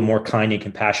being a little more kind and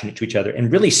compassionate to each other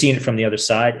and really seeing it from the other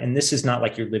side. And this is not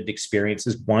like your lived experience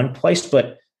is one place,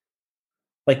 but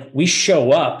like we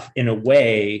show up in a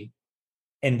way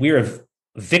and we're a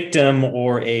victim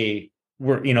or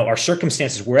our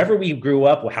circumstances, wherever we grew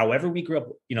up or however we grew up,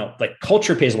 like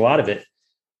culture plays a lot of it.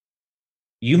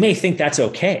 You may think that's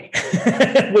okay,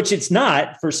 which it's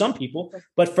not for some people,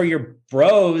 but for your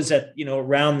bros at,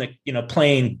 around the,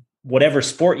 playing whatever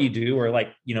sport you do, or like,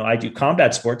 I do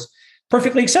combat sports,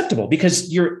 perfectly acceptable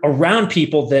because you're around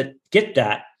people that get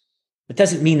that. It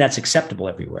doesn't mean that's acceptable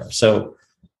everywhere. So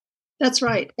that's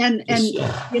right. And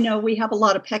we have a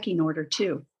lot of pecking order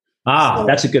too. So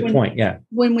that's a good point. Yeah.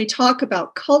 When we talk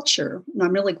about culture, and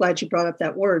I'm really glad you brought up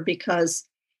that word because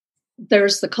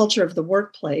there's the culture of the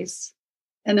workplace.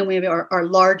 And then we have our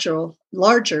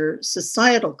larger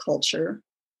societal culture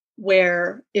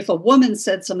where if a woman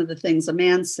said some of the things a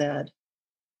man said,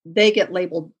 they get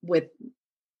labeled with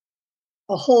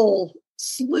a whole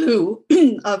slew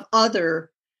of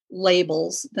other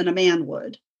labels than a man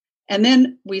would. And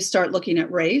then we start looking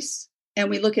at race and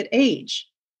we look at age.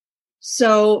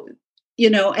 So,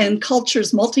 and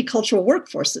cultures, multicultural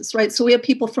workforces, right? So we have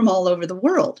people from all over the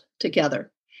world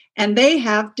together and they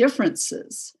have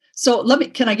differences. So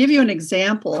can I give you an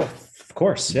example? Oh, of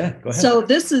course. Yeah. Go ahead. So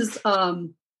this is,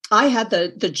 I had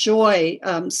the joy.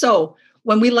 So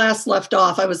when we last left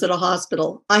off, I was at a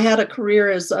hospital. I had a career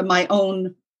as my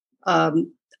own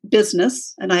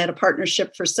business, and I had a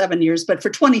partnership for 7 years, but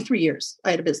for 23 years, I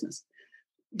had a business.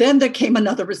 Then there came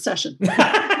another recession. We'll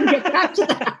get back to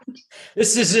that.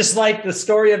 This is just like the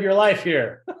story of your life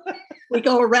here. We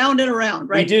go around and around,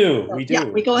 right? We do. Yeah,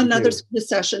 we go another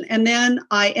recession. And then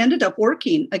I ended up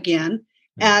working again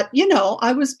at,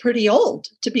 I was pretty old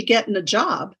to be getting a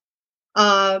job.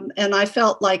 And I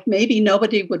felt like maybe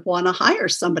nobody would want to hire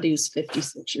somebody who's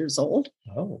 56 years old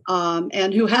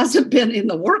and who hasn't been in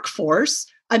the workforce.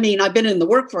 I mean, I've been in the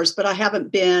workforce, but I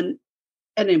haven't been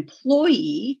an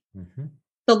employee. Mm-hmm.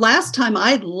 The last time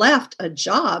I left a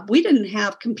job, we didn't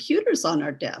have computers on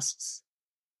our desks,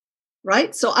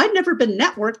 right? So I'd never been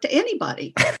networked to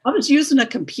anybody. I was using a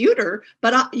computer,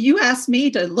 but you asked me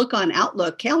to look on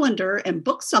Outlook calendar and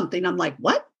book something. I'm like,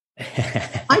 what?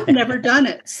 I've never done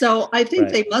it. So I think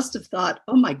they must have thought,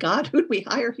 oh my God, who'd we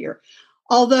hire here?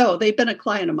 Although they've been a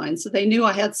client of mine, so they knew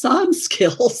I had some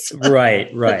skills. Right.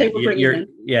 They were bringing in.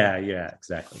 Yeah,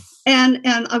 exactly. And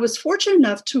I was fortunate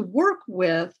enough to work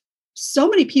with so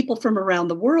many people from around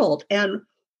the world. And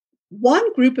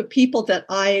one group of people that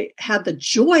I had the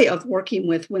joy of working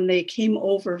with when they came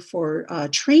over for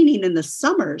training in the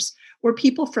summers were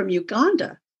people from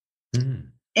Uganda. Mm.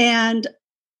 And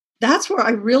that's where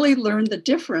I really learned the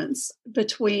difference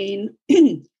between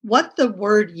what the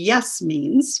word yes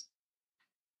means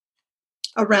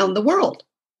around the world.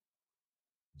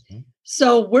 Mm-hmm.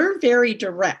 So we're very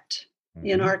direct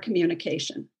in our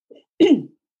communication.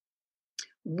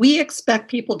 We expect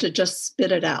people to just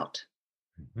spit it out.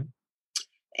 Mm-hmm.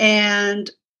 And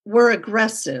we're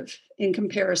aggressive in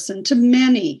comparison to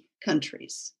many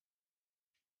countries.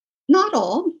 Not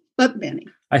all, but many.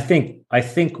 I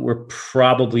think we're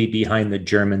probably behind the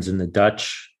Germans and the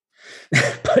Dutch,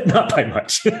 but not by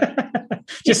much.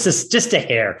 just a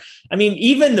hair. I mean,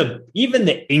 even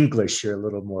the English are a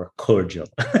little more cordial.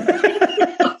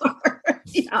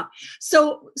 Yeah.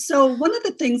 So one of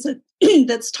the things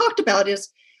that's talked about is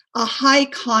a high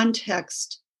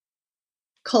context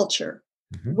culture,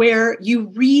 mm-hmm. where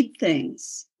you read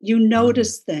things, you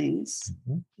notice things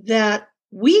mm-hmm. that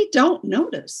we don't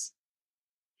notice.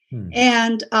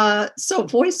 And so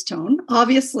voice tone,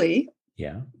 obviously,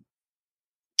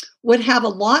 would have a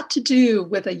lot to do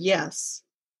with a yes,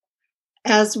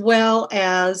 as well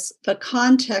as the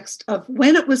context of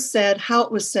when it was said, how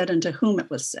it was said, and to whom it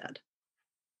was said.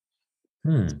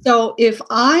 So if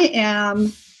I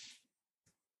am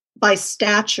by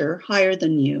stature higher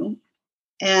than you,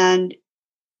 and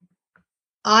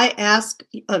I ask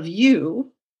of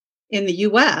you in the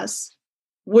US,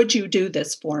 would you do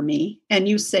this for me? And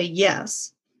you say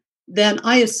yes, then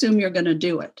I assume you're going to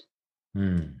do it.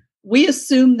 We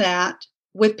assume that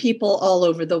with people all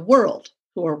over the world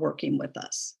who are working with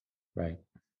us. Right.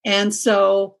 And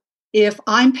so if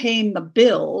I'm paying the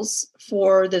bills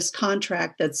for this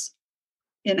contract that's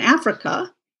in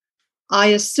Africa, I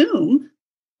assume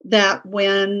that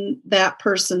when that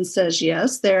person says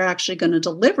yes, they're actually going to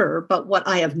deliver. But what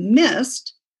I have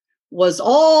missed was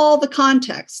all the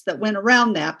context that went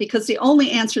around that, because the only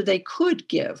answer they could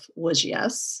give was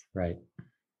yes. Right.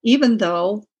 Even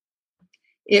though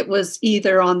it was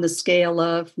either on the scale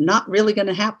of not really going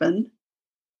to happen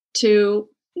to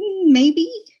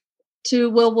maybe to,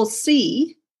 well, we'll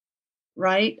see,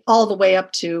 right? All the way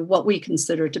up to what we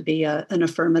consider to be an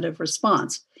affirmative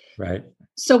response. Right.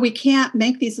 So we can't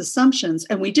make these assumptions,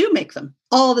 and we do make them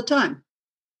all the time.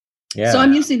 Yeah. So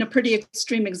I'm using a pretty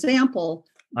extreme example.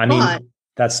 I mean,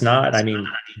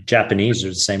 Japanese are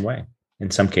the same way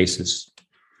in some cases.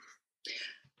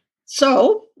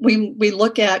 So we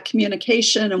look at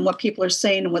communication and what people are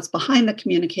saying and what's behind the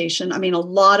communication. I mean, a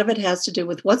lot of it has to do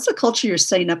with what's the culture you're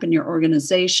setting up in your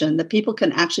organization, that people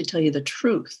can actually tell you the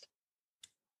truth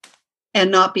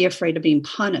and not be afraid of being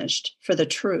punished for the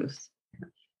truth.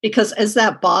 Because as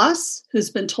that boss who's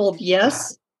been told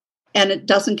yes and it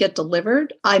doesn't get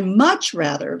delivered, I much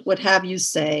rather would have you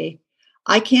say,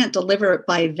 I can't deliver it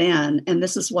by then, and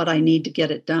this is what I need to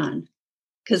get it done.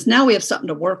 Because now we have something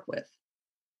to work with.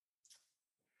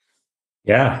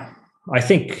 Yeah. I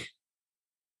think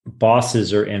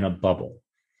bosses are in a bubble.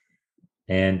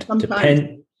 And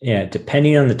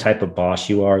depending on the type of boss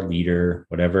you are, leader,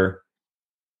 whatever,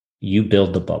 you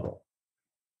build the bubble.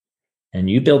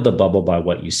 And you build the bubble by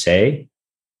what you say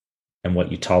and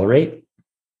what you tolerate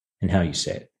and how you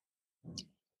say it.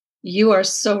 You are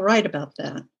so right about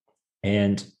that.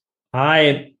 And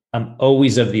I am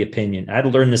always of the opinion, I had to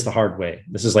learn this the hard way.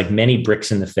 This is like many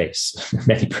bricks in the face,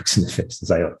 many bricks in the face, as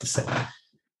I like to say.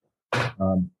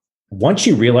 Once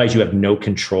you realize you have no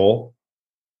control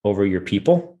over your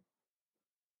people,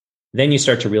 then you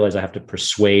start to realize I have to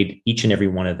persuade each and every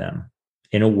one of them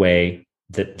in a way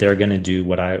that they're going to do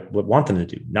what I would want them to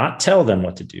do, not tell them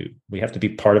what to do. We have to be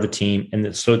part of a team.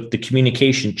 And so the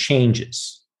communication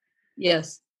changes.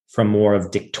 Yes. From more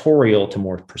of dictatorial to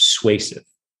more persuasive,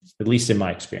 at least in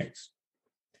my experience.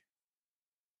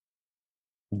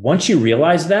 Once you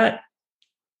realize that,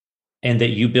 and that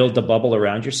you build the bubble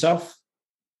around yourself,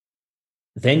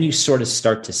 then you sort of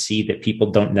start to see that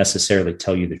people don't necessarily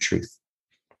tell you the truth.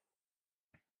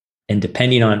 And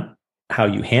depending on how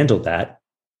you handle that,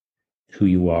 who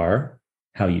you are,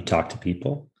 how you talk to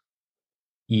people,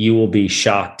 you will be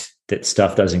shocked that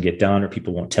stuff doesn't get done or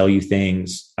people won't tell you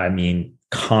things. I mean,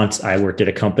 I worked at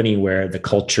a company where the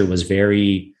culture was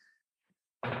very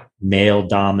male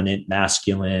dominant,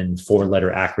 masculine,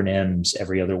 4-letter acronyms,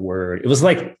 every other word. It was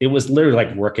literally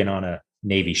like working on a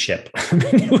Navy ship. I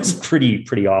mean, it was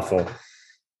pretty awful.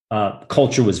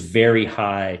 Culture was very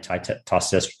high,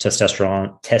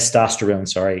 testosterone,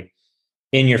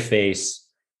 in your face.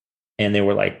 And they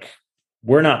were like,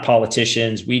 we're not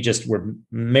politicians. We're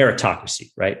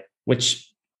meritocracy, right? Which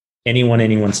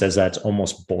anyone says that's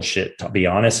almost bullshit, to be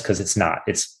honest, because it's not.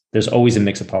 There's always a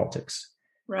mix of politics.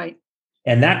 Right.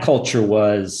 And that culture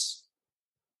was,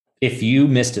 if you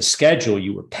missed a schedule,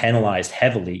 you were penalized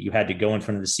heavily. You had to go in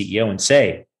front of the CEO and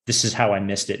say, this is how I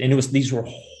missed it. And these were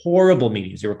horrible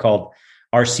meetings. They were called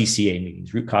RCCA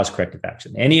meetings, root cause corrective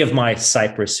action. Any of my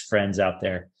Cyprus friends out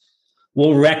there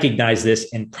will recognize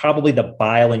this, and probably the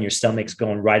bile in your stomach's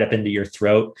going right up into your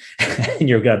throat and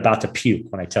you're about to puke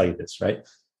when I tell you this, right?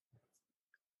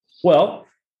 Well,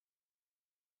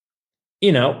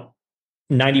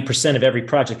 90% of every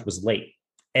project was late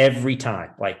every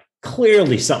time. Like,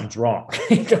 clearly something's wrong.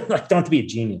 Don't have to be a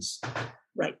genius.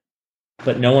 Right.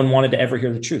 But no one wanted to ever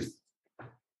hear the truth.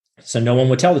 So no one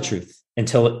would tell the truth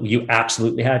until you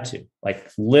absolutely had to.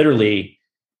 Like, literally,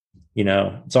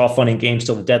 it's all fun and games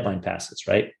till the deadline passes,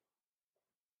 right?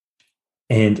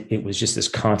 And it was just this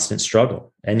constant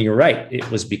struggle. And you're right. It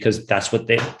was because that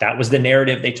was the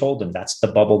narrative they told them. That's the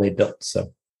bubble they built.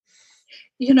 So,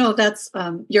 that's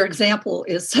your example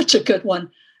is such a good one.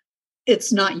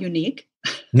 It's not unique.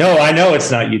 No, I know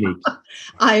it's not unique.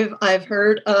 I've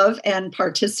heard of and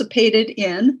participated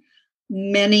in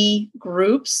many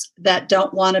groups that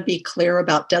don't want to be clear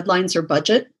about deadlines or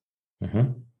budget.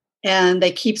 Mm-hmm. And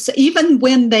they keep, even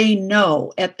when they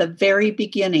know at the very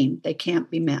beginning they can't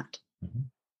be met, mm-hmm.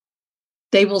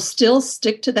 they will still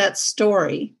stick to that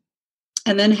story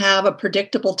and then have a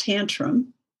predictable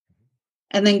tantrum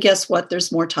And then guess what?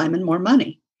 There's more time and more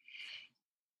money.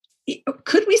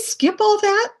 Could we skip all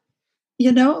that?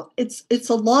 It's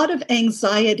a lot of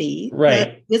anxiety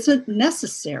that isn't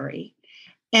necessary.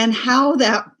 And how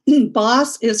that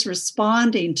boss is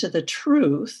responding to the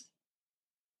truth,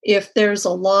 if there's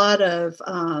a lot of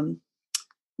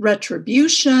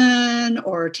retribution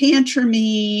or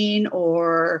tantruming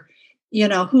or,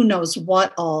 who knows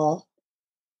what all,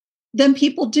 then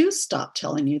people do stop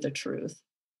telling you the truth.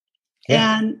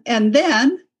 Yeah. And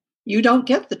then you don't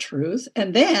get the truth.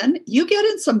 And then you get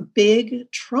in some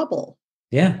big trouble.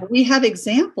 Yeah. We have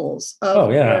examples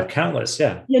of countless.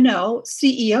 Yeah.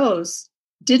 CEOs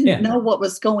didn't know what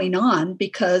was going on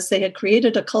because they had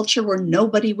created a culture where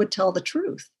nobody would tell the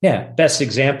truth. Yeah. Best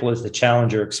example is the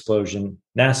Challenger explosion,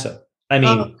 NASA. I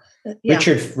mean,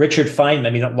 Richard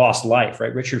Feynman, lost life,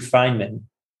 right? Richard Feynman,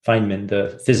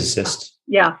 the physicist.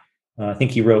 Yeah. I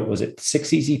think he wrote, was it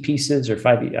 6 Easy Pieces or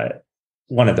 5?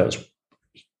 One of those.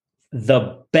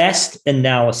 The best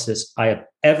analysis I have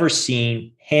ever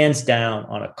seen, hands down,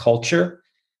 on a culture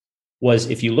was,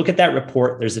 if you look at that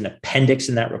report, there's an appendix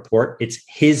in that report. It's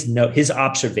his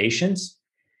observations.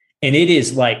 And it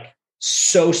is like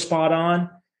so spot on.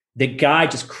 The guy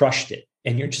just crushed it.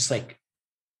 And you're just like,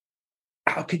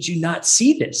 how could you not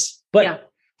see this? But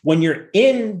when you're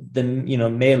in the,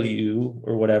 milieu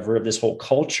or whatever of this whole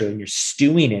culture and you're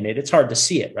stewing in it, it's hard to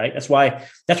see it, right? That's why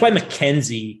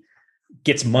McKinsey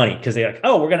gets money, because they're like,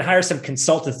 oh, we're going to hire some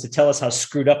consultants to tell us how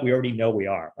screwed up we already know we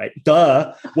are, right?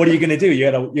 Duh. What are you going to do? You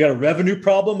got a revenue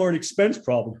problem or an expense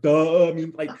problem? Duh. I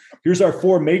mean, here's our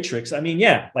 4 matrix. I mean,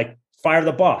 fire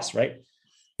the boss, right?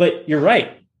 But you're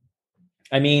right.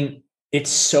 I mean, it's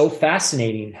so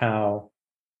fascinating how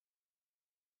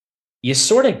you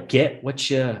sort of get what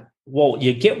you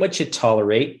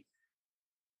tolerate.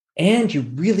 And you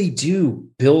really do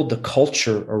build the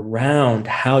culture around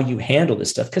how you handle this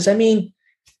stuff. Because, we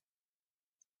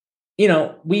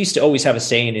used to always have a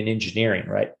saying in engineering,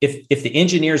 right? If the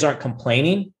engineers aren't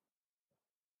complaining,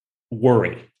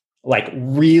 worry,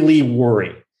 really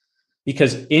worry.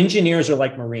 Because engineers are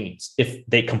like Marines. If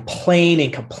they complain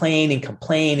and complain and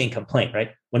complain and complain,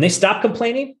 right? When they stop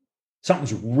complaining,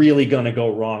 something's really going to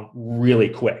go wrong really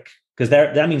quick. Because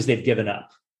that means they've given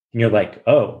up. And you're like,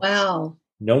 oh, wow.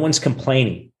 No one's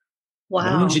complaining.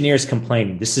 Wow. No engineer's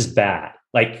complaining. This is bad.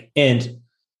 And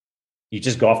you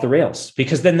just go off the rails,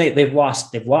 because then you've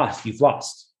lost,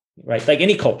 right? Like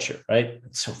any culture, right?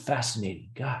 It's so fascinating.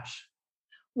 Gosh.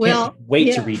 Well, can't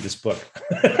wait to read this book.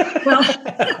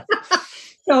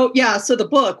 So the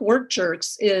book Work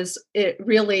Jerks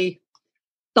the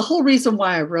whole reason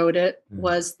why I wrote it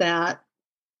was that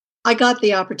I got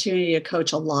the opportunity to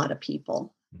coach a lot of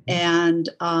people. And,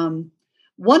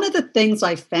 one of the things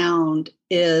I found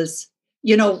is,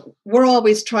 we're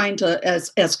always trying to,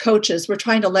 as coaches, we're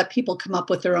trying to let people come up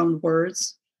with their own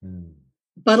words.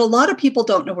 But a lot of people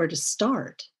don't know where to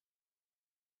start.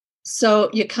 So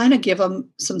you kind of give them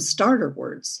some starter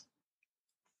words.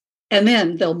 And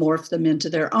then they'll morph them into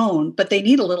their own. But they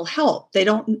need a little help.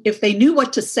 If they knew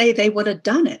what to say, they would have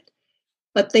done it.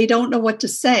 But they don't know what to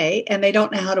say, and they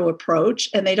don't know how to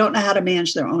approach, and they don't know how to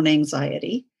manage their own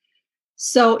anxiety.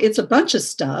 So it's a bunch of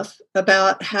stuff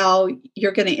about how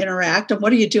you're going to interact and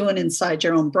what are you doing inside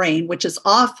your own brain, which is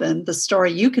often the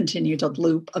story you continue to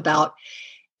loop about,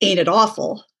 ain't it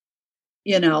awful?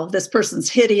 This person's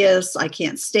hideous. I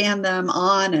can't stand them,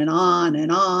 on and on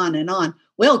and on and on.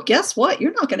 Well, guess what?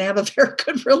 You're not going to have a very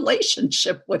good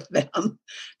relationship with them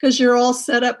because you're all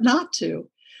set up not to.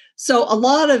 So a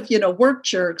lot of, Work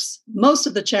Jerks, most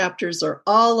of the chapters are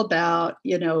all about,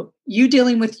 you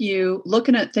dealing with you,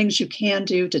 looking at things you can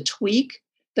do to tweak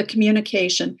the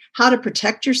communication, how to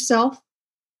protect yourself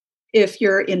if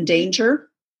you're in danger.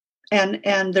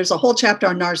 And there's a whole chapter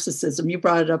on narcissism. You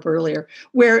brought it up earlier,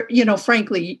 where,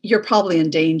 frankly, you're probably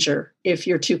in danger if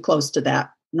you're too close to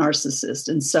that narcissist.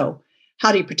 And so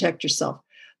how do you protect yourself?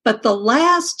 But the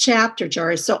last chapter,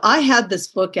 Jari, so I had this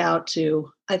book out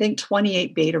to, I think,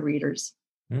 28 beta readers.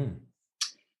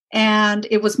 And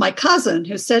it was my cousin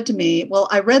who said to me, well,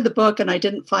 I read the book and I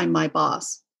didn't find my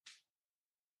boss.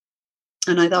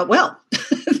 And I thought, well,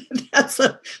 that's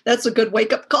a good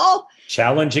wake-up call.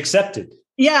 Challenge accepted.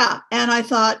 Yeah. And I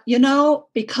thought,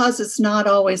 because it's not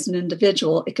always an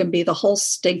individual, it can be the whole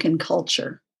stinking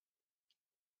culture.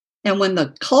 And when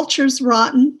the culture's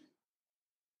rotten,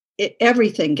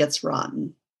 everything gets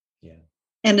rotten. Yeah.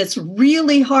 And it's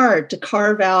really hard to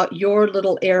carve out your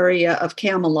little area of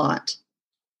Camelot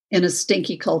in a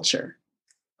stinky culture.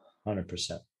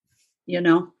 100%.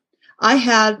 I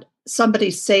had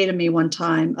somebody say to me one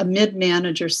time, a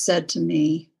mid-manager said to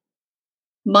me,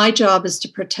 my job is to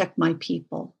protect my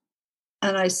people.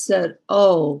 And I said,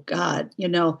 oh, God,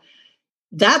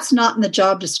 that's not in the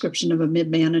job description of a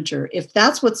mid-manager. If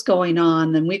that's what's going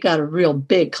on, then we got a real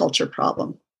big culture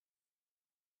problem.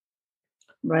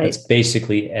 Right. That's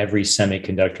basically every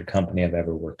semiconductor company I've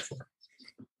ever worked for.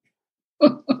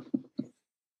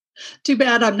 Too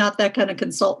bad I'm not that kind of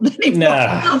consultant anymore.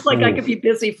 It sounds like I could be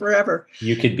busy forever.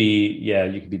 You could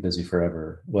be busy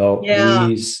forever. Well, yeah.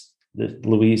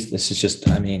 Louise, this is just,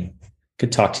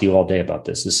 could talk to you all day about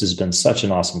this. This has been such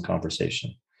an awesome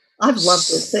conversation. I've loved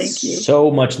it. Thank you.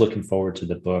 So much looking forward to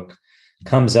the book.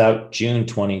 Comes out June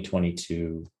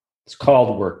 2022. It's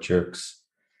called Work Jerks.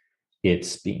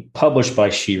 It's being published by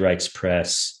She Writes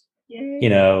Press. Yay.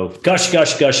 Gush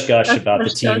about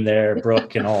the team there,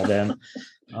 Brooke and all them.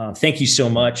 Thank you so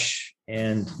much.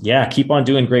 And keep on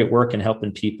doing great work and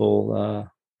helping people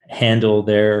handle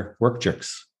their work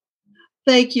jerks.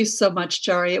 Thank you so much,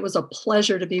 Jari. It was a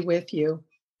pleasure to be with you.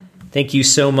 Thank you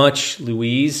so much,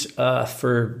 Louise,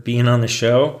 for being on the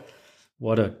show.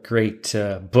 What a great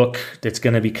book that's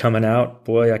going to be coming out.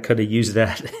 Boy, I could have used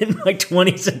that in my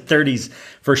 20s and 30s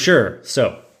for sure.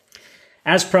 So,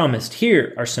 as promised,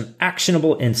 here are some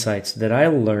actionable insights that I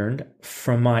learned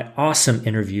from my awesome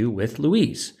interview with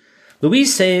Louise.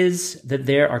 Louise says that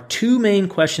there are two main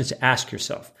questions to ask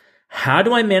yourself. How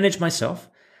do I manage myself?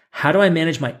 How do I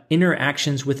manage my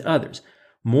interactions with others?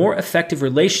 More effective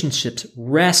relationships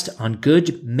rest on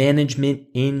good management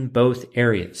in both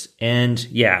areas. And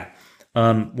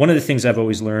one of the things I've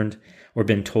always learned or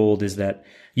been told is that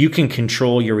you can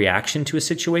control your reaction to a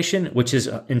situation, which is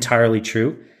entirely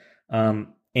true.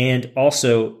 And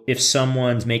also, if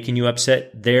someone's making you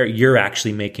upset, you're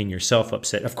actually making yourself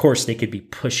upset. Of course, they could be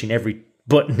pushing every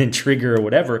button and trigger or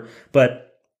whatever,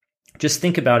 but just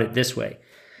think about it this way.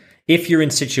 If you're in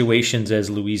situations, as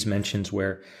Louise mentions,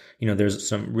 where there's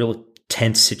some real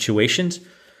tense situations,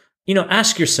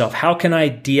 ask yourself, how can I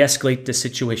de-escalate the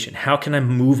situation? How can I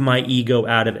move my ego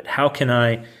out of it? How can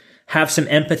I have some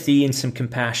empathy and some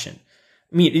compassion?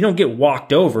 You don't get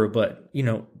walked over, but,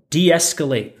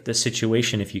 de-escalate the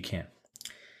situation if you can.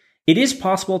 It is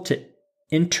possible to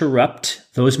interrupt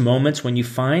those moments when you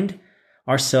find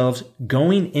ourselves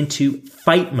going into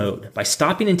fight mode by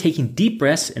stopping and taking deep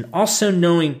breaths and also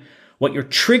knowing what your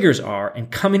triggers are and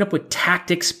coming up with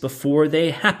tactics before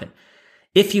they happen.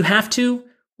 If you have to,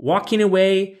 walking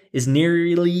away is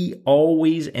nearly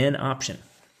always an option.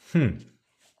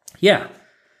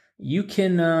 You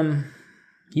can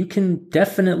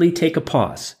definitely take a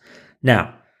pause.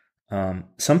 Now,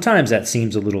 sometimes that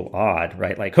seems a little odd,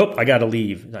 right? Like, I got to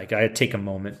leave. Like, I take a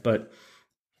moment, but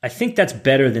I think that's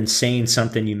better than saying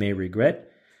something you may regret.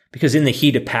 Because in the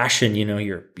heat of passion,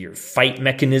 your fight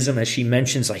mechanism, as she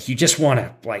mentions, like you just want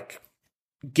to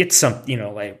get some,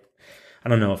 I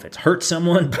don't know if it's hurt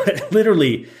someone, but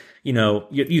literally,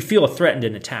 you feel threatened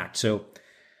and attacked. So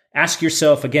ask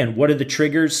yourself again, what are the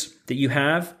triggers that you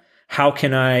have? How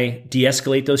can I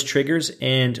de-escalate those triggers?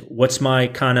 And what's my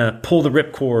kind of pull the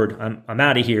ripcord, I'm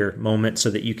out of here moment so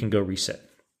that you can go reset.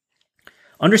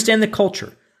 Understand the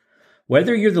culture.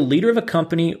 Whether you're the leader of a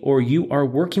company or you are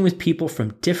working with people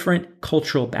from different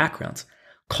cultural backgrounds,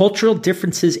 cultural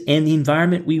differences and the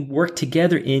environment we work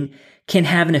together in can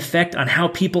have an effect on how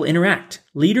people interact.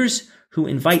 Leaders who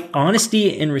invite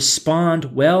honesty and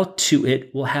respond well to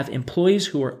it will have employees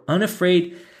who are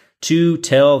unafraid to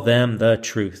tell them the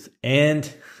truth. And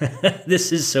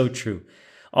this is so true.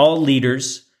 All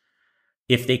leaders,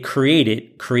 if they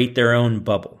create their own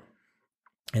bubble.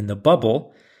 And the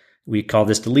bubble, we call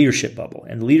this the leadership bubble.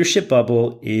 And the leadership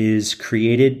bubble is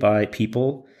created by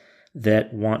people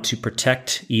that want to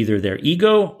protect either their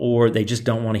ego or they just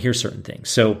don't want to hear certain things.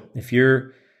 So if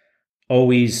you're a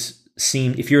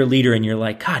leader and you're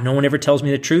like, God, no one ever tells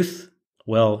me the truth,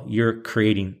 well, you're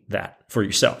creating that for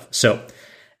yourself. So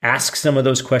ask some of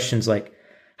those questions like,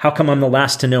 how come I'm the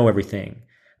last to know everything?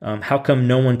 How come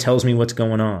no one tells me what's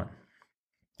going on?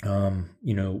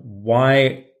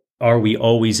 Why are we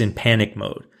always in panic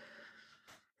mode?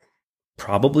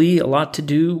 Probably a lot to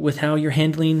do with how you're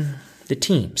handling the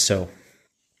team. So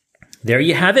there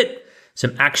you have it.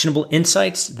 Some actionable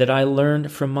insights that I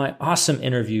learned from my awesome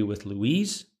interview with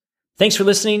Louise. Thanks for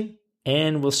listening,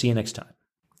 and we'll see you next time.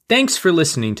 Thanks for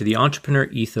listening to the Entrepreneur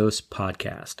Ethos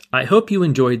podcast. I hope you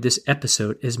enjoyed this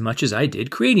episode as much as I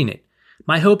did creating it.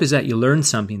 My hope is that you learned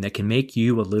something that can make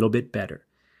you a little bit better.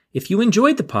 If you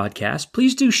enjoyed the podcast,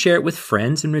 please do share it with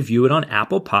friends and review it on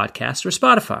Apple Podcasts or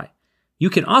Spotify. You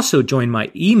can also join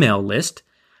my email list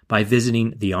by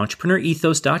visiting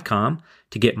theentrepreneurethos.com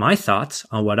to get my thoughts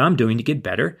on what I'm doing to get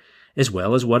better, as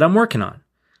well as what I'm working on.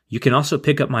 You can also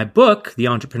pick up my book, The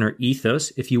Entrepreneur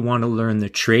Ethos, if you want to learn the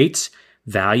traits,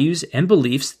 values, and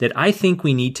beliefs that I think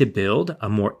we need to build a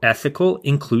more ethical,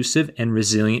 inclusive, and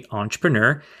resilient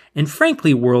entrepreneur and,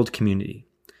 frankly, world community.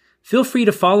 Feel free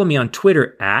to follow me on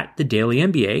Twitter at The Daily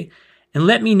MBA and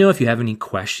let me know if you have any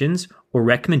questions or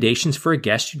recommendations for a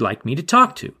guest you'd like me to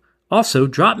talk to. Also,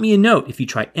 drop me a note if you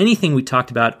try anything we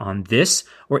talked about on this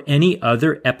or any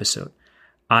other episode.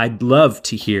 I'd love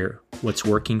to hear what's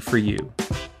working for you.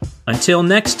 Until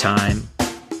next time,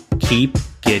 keep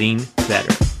getting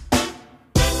better.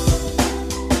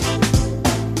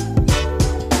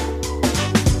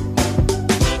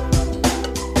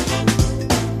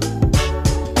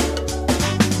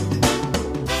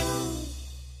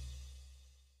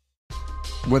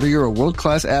 Whether you're a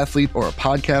world-class athlete or a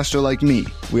podcaster like me,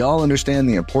 we all understand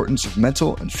the importance of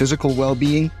mental and physical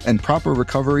well-being and proper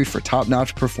recovery for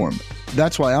top-notch performance.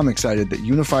 That's why I'm excited that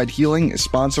Unified Healing is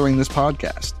sponsoring this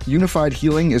podcast. Unified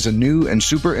Healing is a new and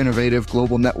super innovative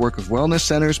global network of wellness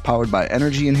centers powered by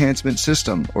Energy Enhancement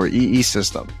System, or EE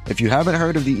System. If you haven't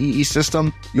heard of the EE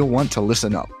System, you'll want to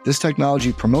listen up. This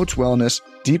technology promotes wellness,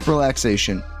 deep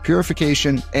relaxation,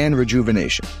 purification, and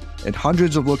rejuvenation. In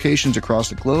hundreds of locations across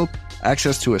the globe,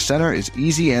 access to a center is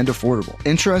easy and affordable.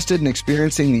 Interested in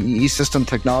experiencing the EE System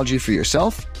technology for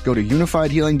yourself? Go to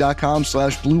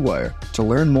unifiedhealing.com/bluewire to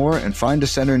learn more and find a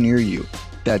center near you.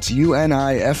 That's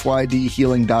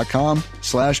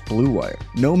unifydhealing.com/bluewire.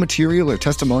 No material or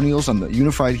testimonials on the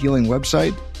Unified Healing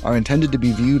website are intended to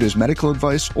be viewed as medical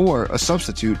advice or a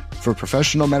substitute for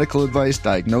professional medical advice,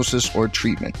 diagnosis, or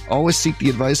treatment. Always seek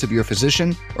the advice of your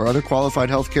physician or other qualified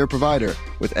healthcare provider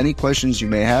with any questions you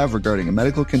may have regarding a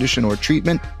medical condition or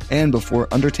treatment and before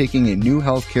undertaking a new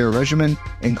healthcare regimen,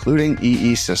 including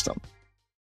EE System.